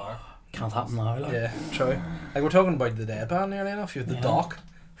 Yeah. Can't happen now. Like. Yeah, true. Like we're talking about the dead band nearly enough. You have the Doc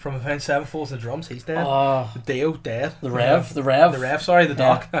from Avenged Sevenfold's the drums. He's dead. Dio dead. The Rev. Sorry, the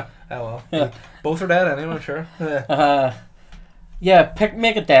Doc. Oh well. Yeah. Both are dead anyway. I'm sure.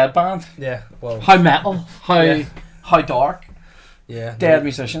 Make a dead band. Yeah. Well. How metal? How dark? Yeah. Dead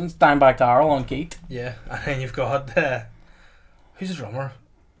musicians. Dimebag Darrell on Geet. Yeah, and then you've got who's the drummer?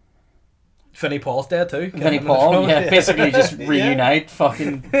 Vinnie Paul's dead too. Vinnie Paul, basically just reunite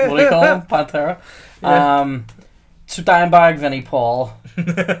fucking, what do you call him? Pantera. Yeah. So Dimebag, Vinnie Paul,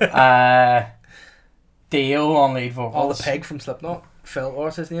 Dio on lead vocals. All the peg from Slipknot. Phil,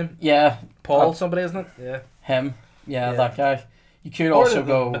 what's his name? Yeah. Paul somebody, isn't it? Yeah. Him. Yeah, that guy. You could also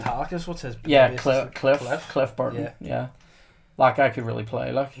go... Metallica's, what's his... Yeah, Cliff Burton. Yeah. That guy could really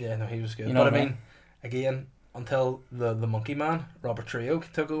play, like. Yeah, no, he was good. You know but I mean, again... Until the Monkey Man, Robert Trio,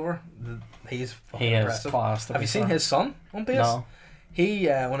 took over, he's fucking impressive. Class. Have you seen his son on bass? No. He,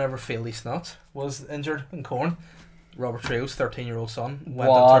 whenever Fairly Snuts was injured in Korn, Robert Trio's 13-year-old son went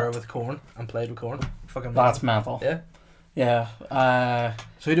on tour with Korn and played with Korn. Fucking that's mental. Yeah. Yeah.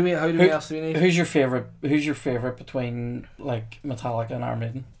 So who else do we need? Who's your favourite between like Metallica and Iron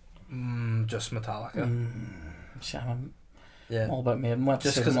Maiden? Just Metallica. Yeah. All about Maiden. Went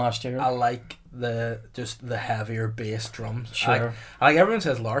to see them last year. I like the heavier bass drums. Sure. I like everyone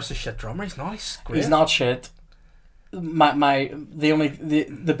says Lars is a shit drummer. He's not. He's great. He's not shit.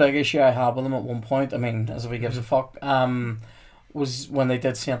 The big issue I had with him at one point, I mean, as if he gives a fuck, was when they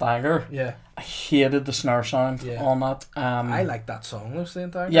did Saint Anger. Yeah. I hated the snare sound on that. I like that song though,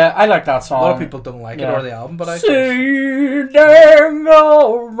 Saint Anger. Yeah, I like that song. A lot of people don't like it or the album, but I Saint Anger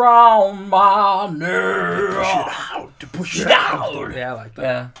around my neck. To push it out. Yeah, I like that.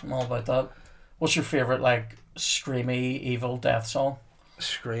 Yeah, I'm all about that. What's your favourite like screamy evil death song?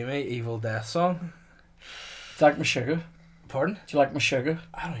 Screamy evil death song? Do you like Meshuggah? Pardon? Do you like Meshuggah?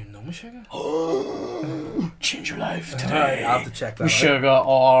 I don't even know Meshuggah. Change your life today. I'll have to check that Meshuggah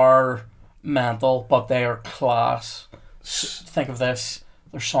are mental, but they are class. Think of this.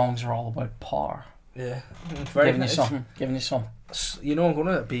 Their songs are all about power. Yeah. Giving you something. You know, I'm going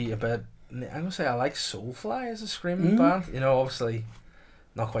to be a bit... I'm going to say I like Soulfly as a screaming band. You know, obviously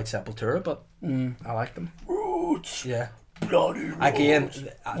not quite Sepultura, but I like them. Roots. Yeah. Bloody Roots. Again,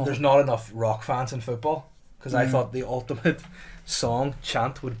 there's not enough rock fans in football. Because I thought the ultimate song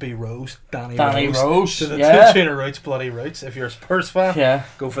chant would be Rose, Danny Rose. To the tune of Roots, Bloody Roots. If you're a Spurs fan,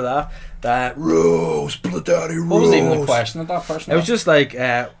 go for that. That Rose, Bloody Rose. What was even the question at that first? It was just like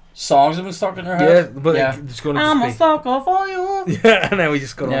songs have been stuck in your head. Yeah, but it's going to I'm a sucker for you. Yeah, and then we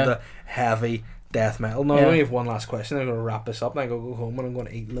just got on to heavy death metal. Now I only have one last question. I'm going to wrap this up. And I go home and I'm going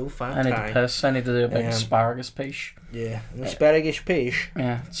to eat low fat. I need to piss. I need to do a big asparagus piece. Yeah, an asparagus piece.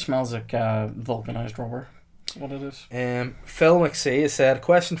 Yeah, it smells like vulcanized rubber. What it is. Phil McSee has said,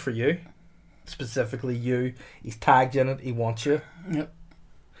 question for you, specifically you. He's tagged you in it. He wants you. Yep.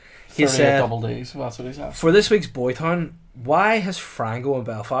 He said, double D's. That's what he's after. For this week's Boytown, why has Frango in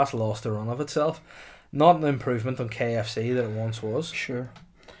Belfast lost the run of itself? Not an improvement on KFC that it once was. Sure.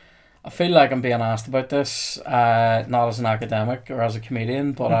 I feel like I'm being asked about this, not as an academic or as a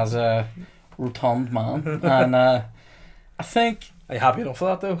comedian, but as a rotund man, and I think. Are you happy enough for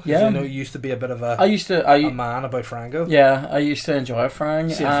that though? Yeah. You know, you used to be a bit of a man about Frango. Yeah, I used to enjoy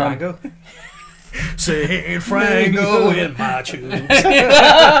Frang. Saint Frango. Saint Frango in my tubes.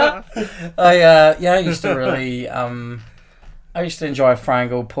 I used to really I used to enjoy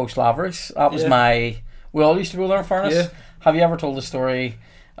Frango post Lavery's. That was we all used to go there in fairness. Yeah. Have you ever told the story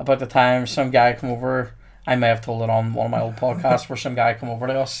about the time some guy come over? I may have told it on one of my old podcasts where some guy come over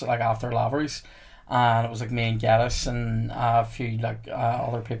to us like after Lavery's. And it was like me and Gaddis and a few like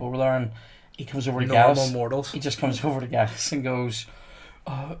other people were there, and he comes over to Gaddis. Mortals. He just comes over to Gaddis and goes,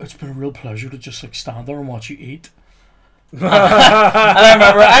 "It's been a real pleasure to just like stand there and watch you eat." And I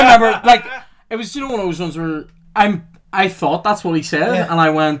remember like it was one of those ones where I thought that's what he said, and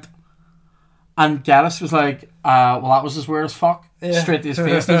I went, and Gaddis was like, "Well, that was as weird as fuck," straight to his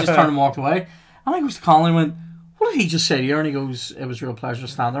face, and he just turned and walked away. And I goes to Colin and went, "What did he just say to you?" And he goes, "It was a real pleasure to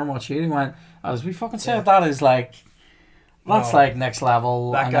stand there and watch you eat." And he went, as we fucking said, that is like, that's like next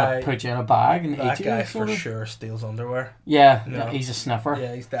level. That and guy put you in a bag and that eat guy you. For sure steals underwear. Yeah, no. He's a sniffer.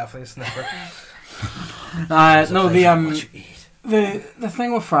 Yeah, he's definitely a sniffer. No, the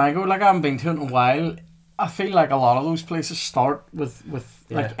thing with Frango, like I haven't been to it in a while. I feel like a lot of those places start with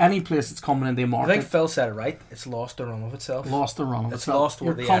like any place that's coming into the market. I think Phil said it right. It's lost the run of itself. It's lost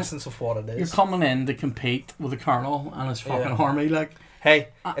the essence of what it is. You're coming in to compete with the Colonel and his fucking army. Like, hey,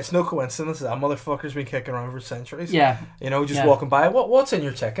 it's no coincidence that motherfucker's been kicking around for centuries. Yeah, just walking by. What's in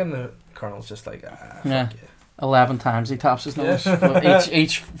your chicken? The Colonel's just like, fuck you. 11 times he taps his nose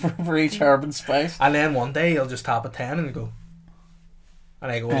each for each herb and spice. And then one day he'll just tap a 10 and go.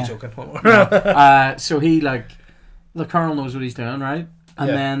 And I go, he's joking. So he, like, the Colonel knows what he's doing, right? And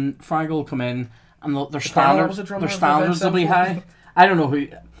then Frank will come in, and their standards will be high. I don't know who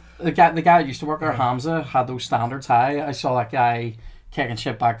the guy that used to work there, Hamza, had those standards high. I saw that guy kicking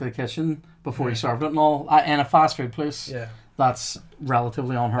shit back to the kitchen before he served it and all in a fast food place. Yeah, that's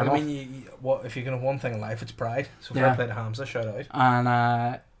relatively unheard of. I mean, if you can have one thing in life, it's pride. So fair play to Hamza, shout out. And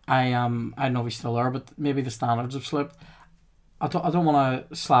I don't know if he's still there, but maybe the standards have slipped. I don't want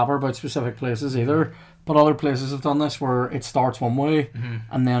to slabber about specific places either, but other places have done this where it starts one way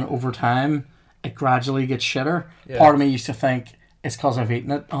and then over time it gradually gets shitter. Yeah. Part of me used to think it's because I've eaten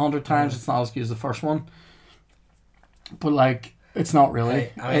it 100 times, it's not as good as the first one. But like, it's not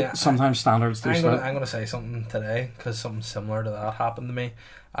really. Hey, sometimes standards do slip. I'm going to say something today because something similar to that happened to me.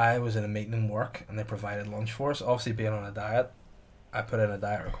 I was in a meeting in work and they provided lunch for us. Obviously being on a diet, I put in a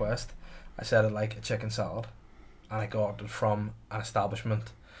diet request. I said I'd like a chicken salad. And I got it from an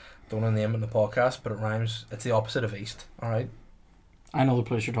establishment. Don't want to name it in the podcast, but it rhymes. It's the opposite of East. All right. I know the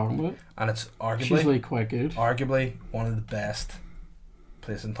place you're talking about. And it's arguably usually quite good. Arguably one of the best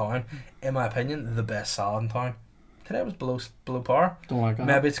places in town. In my opinion, the best salad in town. Today was below par. Don't like that.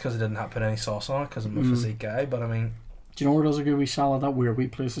 Maybe it's because I didn't put any sauce on it because I'm a physique guy. But I mean, do you know where does a good wee salad? That weird wee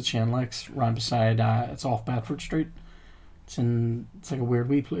place that Shane likes, right beside. It's off Bedford Street. It's like a weird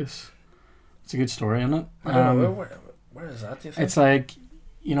wee place. It's a good story, isn't it? I don't know. Where is that, do you think? It's like,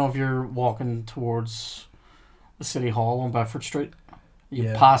 if you're walking towards the City Hall on Bedford Street,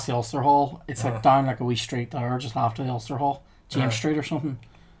 you pass the Ulster Hall. It's like down like a wee street there, just after the Ulster Hall. James Street or something.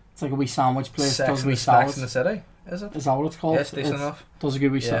 It's like a wee sandwich place. Does wee salads. in the City, is it? Is that what it's called? Yes, decent enough. Does a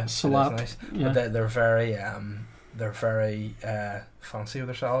good wee salad. Nice. Yeah. But they're very fancy with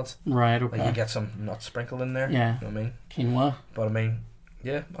their salads. Right, okay. Like you get some nuts sprinkled in there. Yeah. You know what I mean? Quinoa. But I mean,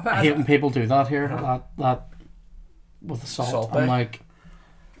 yeah. I hate when people do that here. That with the salt. I'm like,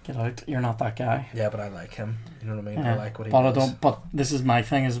 get out. You're not that guy. Yeah, but I like him. You know what I mean? Yeah. I like what he does. But this is my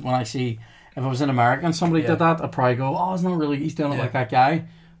thing, is when I see, if I was in America and somebody did that, I'd probably go, oh, it's not really, he's doing it like that guy.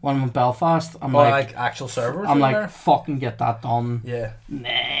 When I'm in Belfast, I'm like actual servers. I'm like, fucking get that done. Yeah.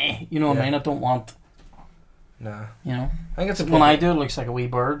 Nah. You know what I mean? I don't want. Nah. You know? I think it's when I do, it looks like a wee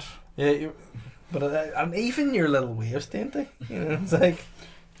bird. Yeah, but and even your little waves, don't they? You know, it's like.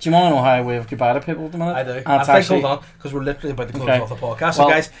 Do you want to know how I wave goodbye to people at the minute? I do. I think, hold on, because we're literally about to close off the podcast. So,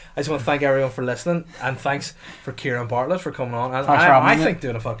 guys, I just want to thank everyone for listening, and thanks for Kieran Bartlett for coming on. And I think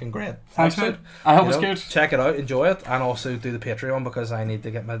doing a fucking great episode. I hope it's good. Check it out, enjoy it, and also do the Patreon because I need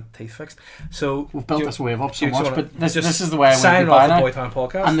to get my teeth fixed. So we've built this wave up so much, but this is the way I wave signing goodbye off now. The Boytown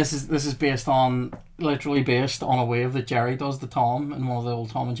podcast, and this is literally based on a wave that Jerry does to Tom in one of the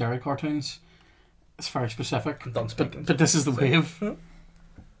old Tom and Jerry cartoons. It's very specific, but this is the wave.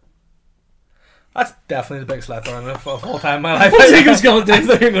 That's definitely the biggest letdown of all time in my life. I think I was going to do. I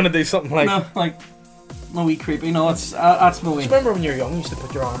thought you were going to do something like no wee creepy. No, it's that's no wee. Remember when you were young, you used to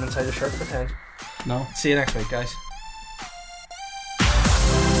put your arm inside your shirt for 10? No. See you next week, guys.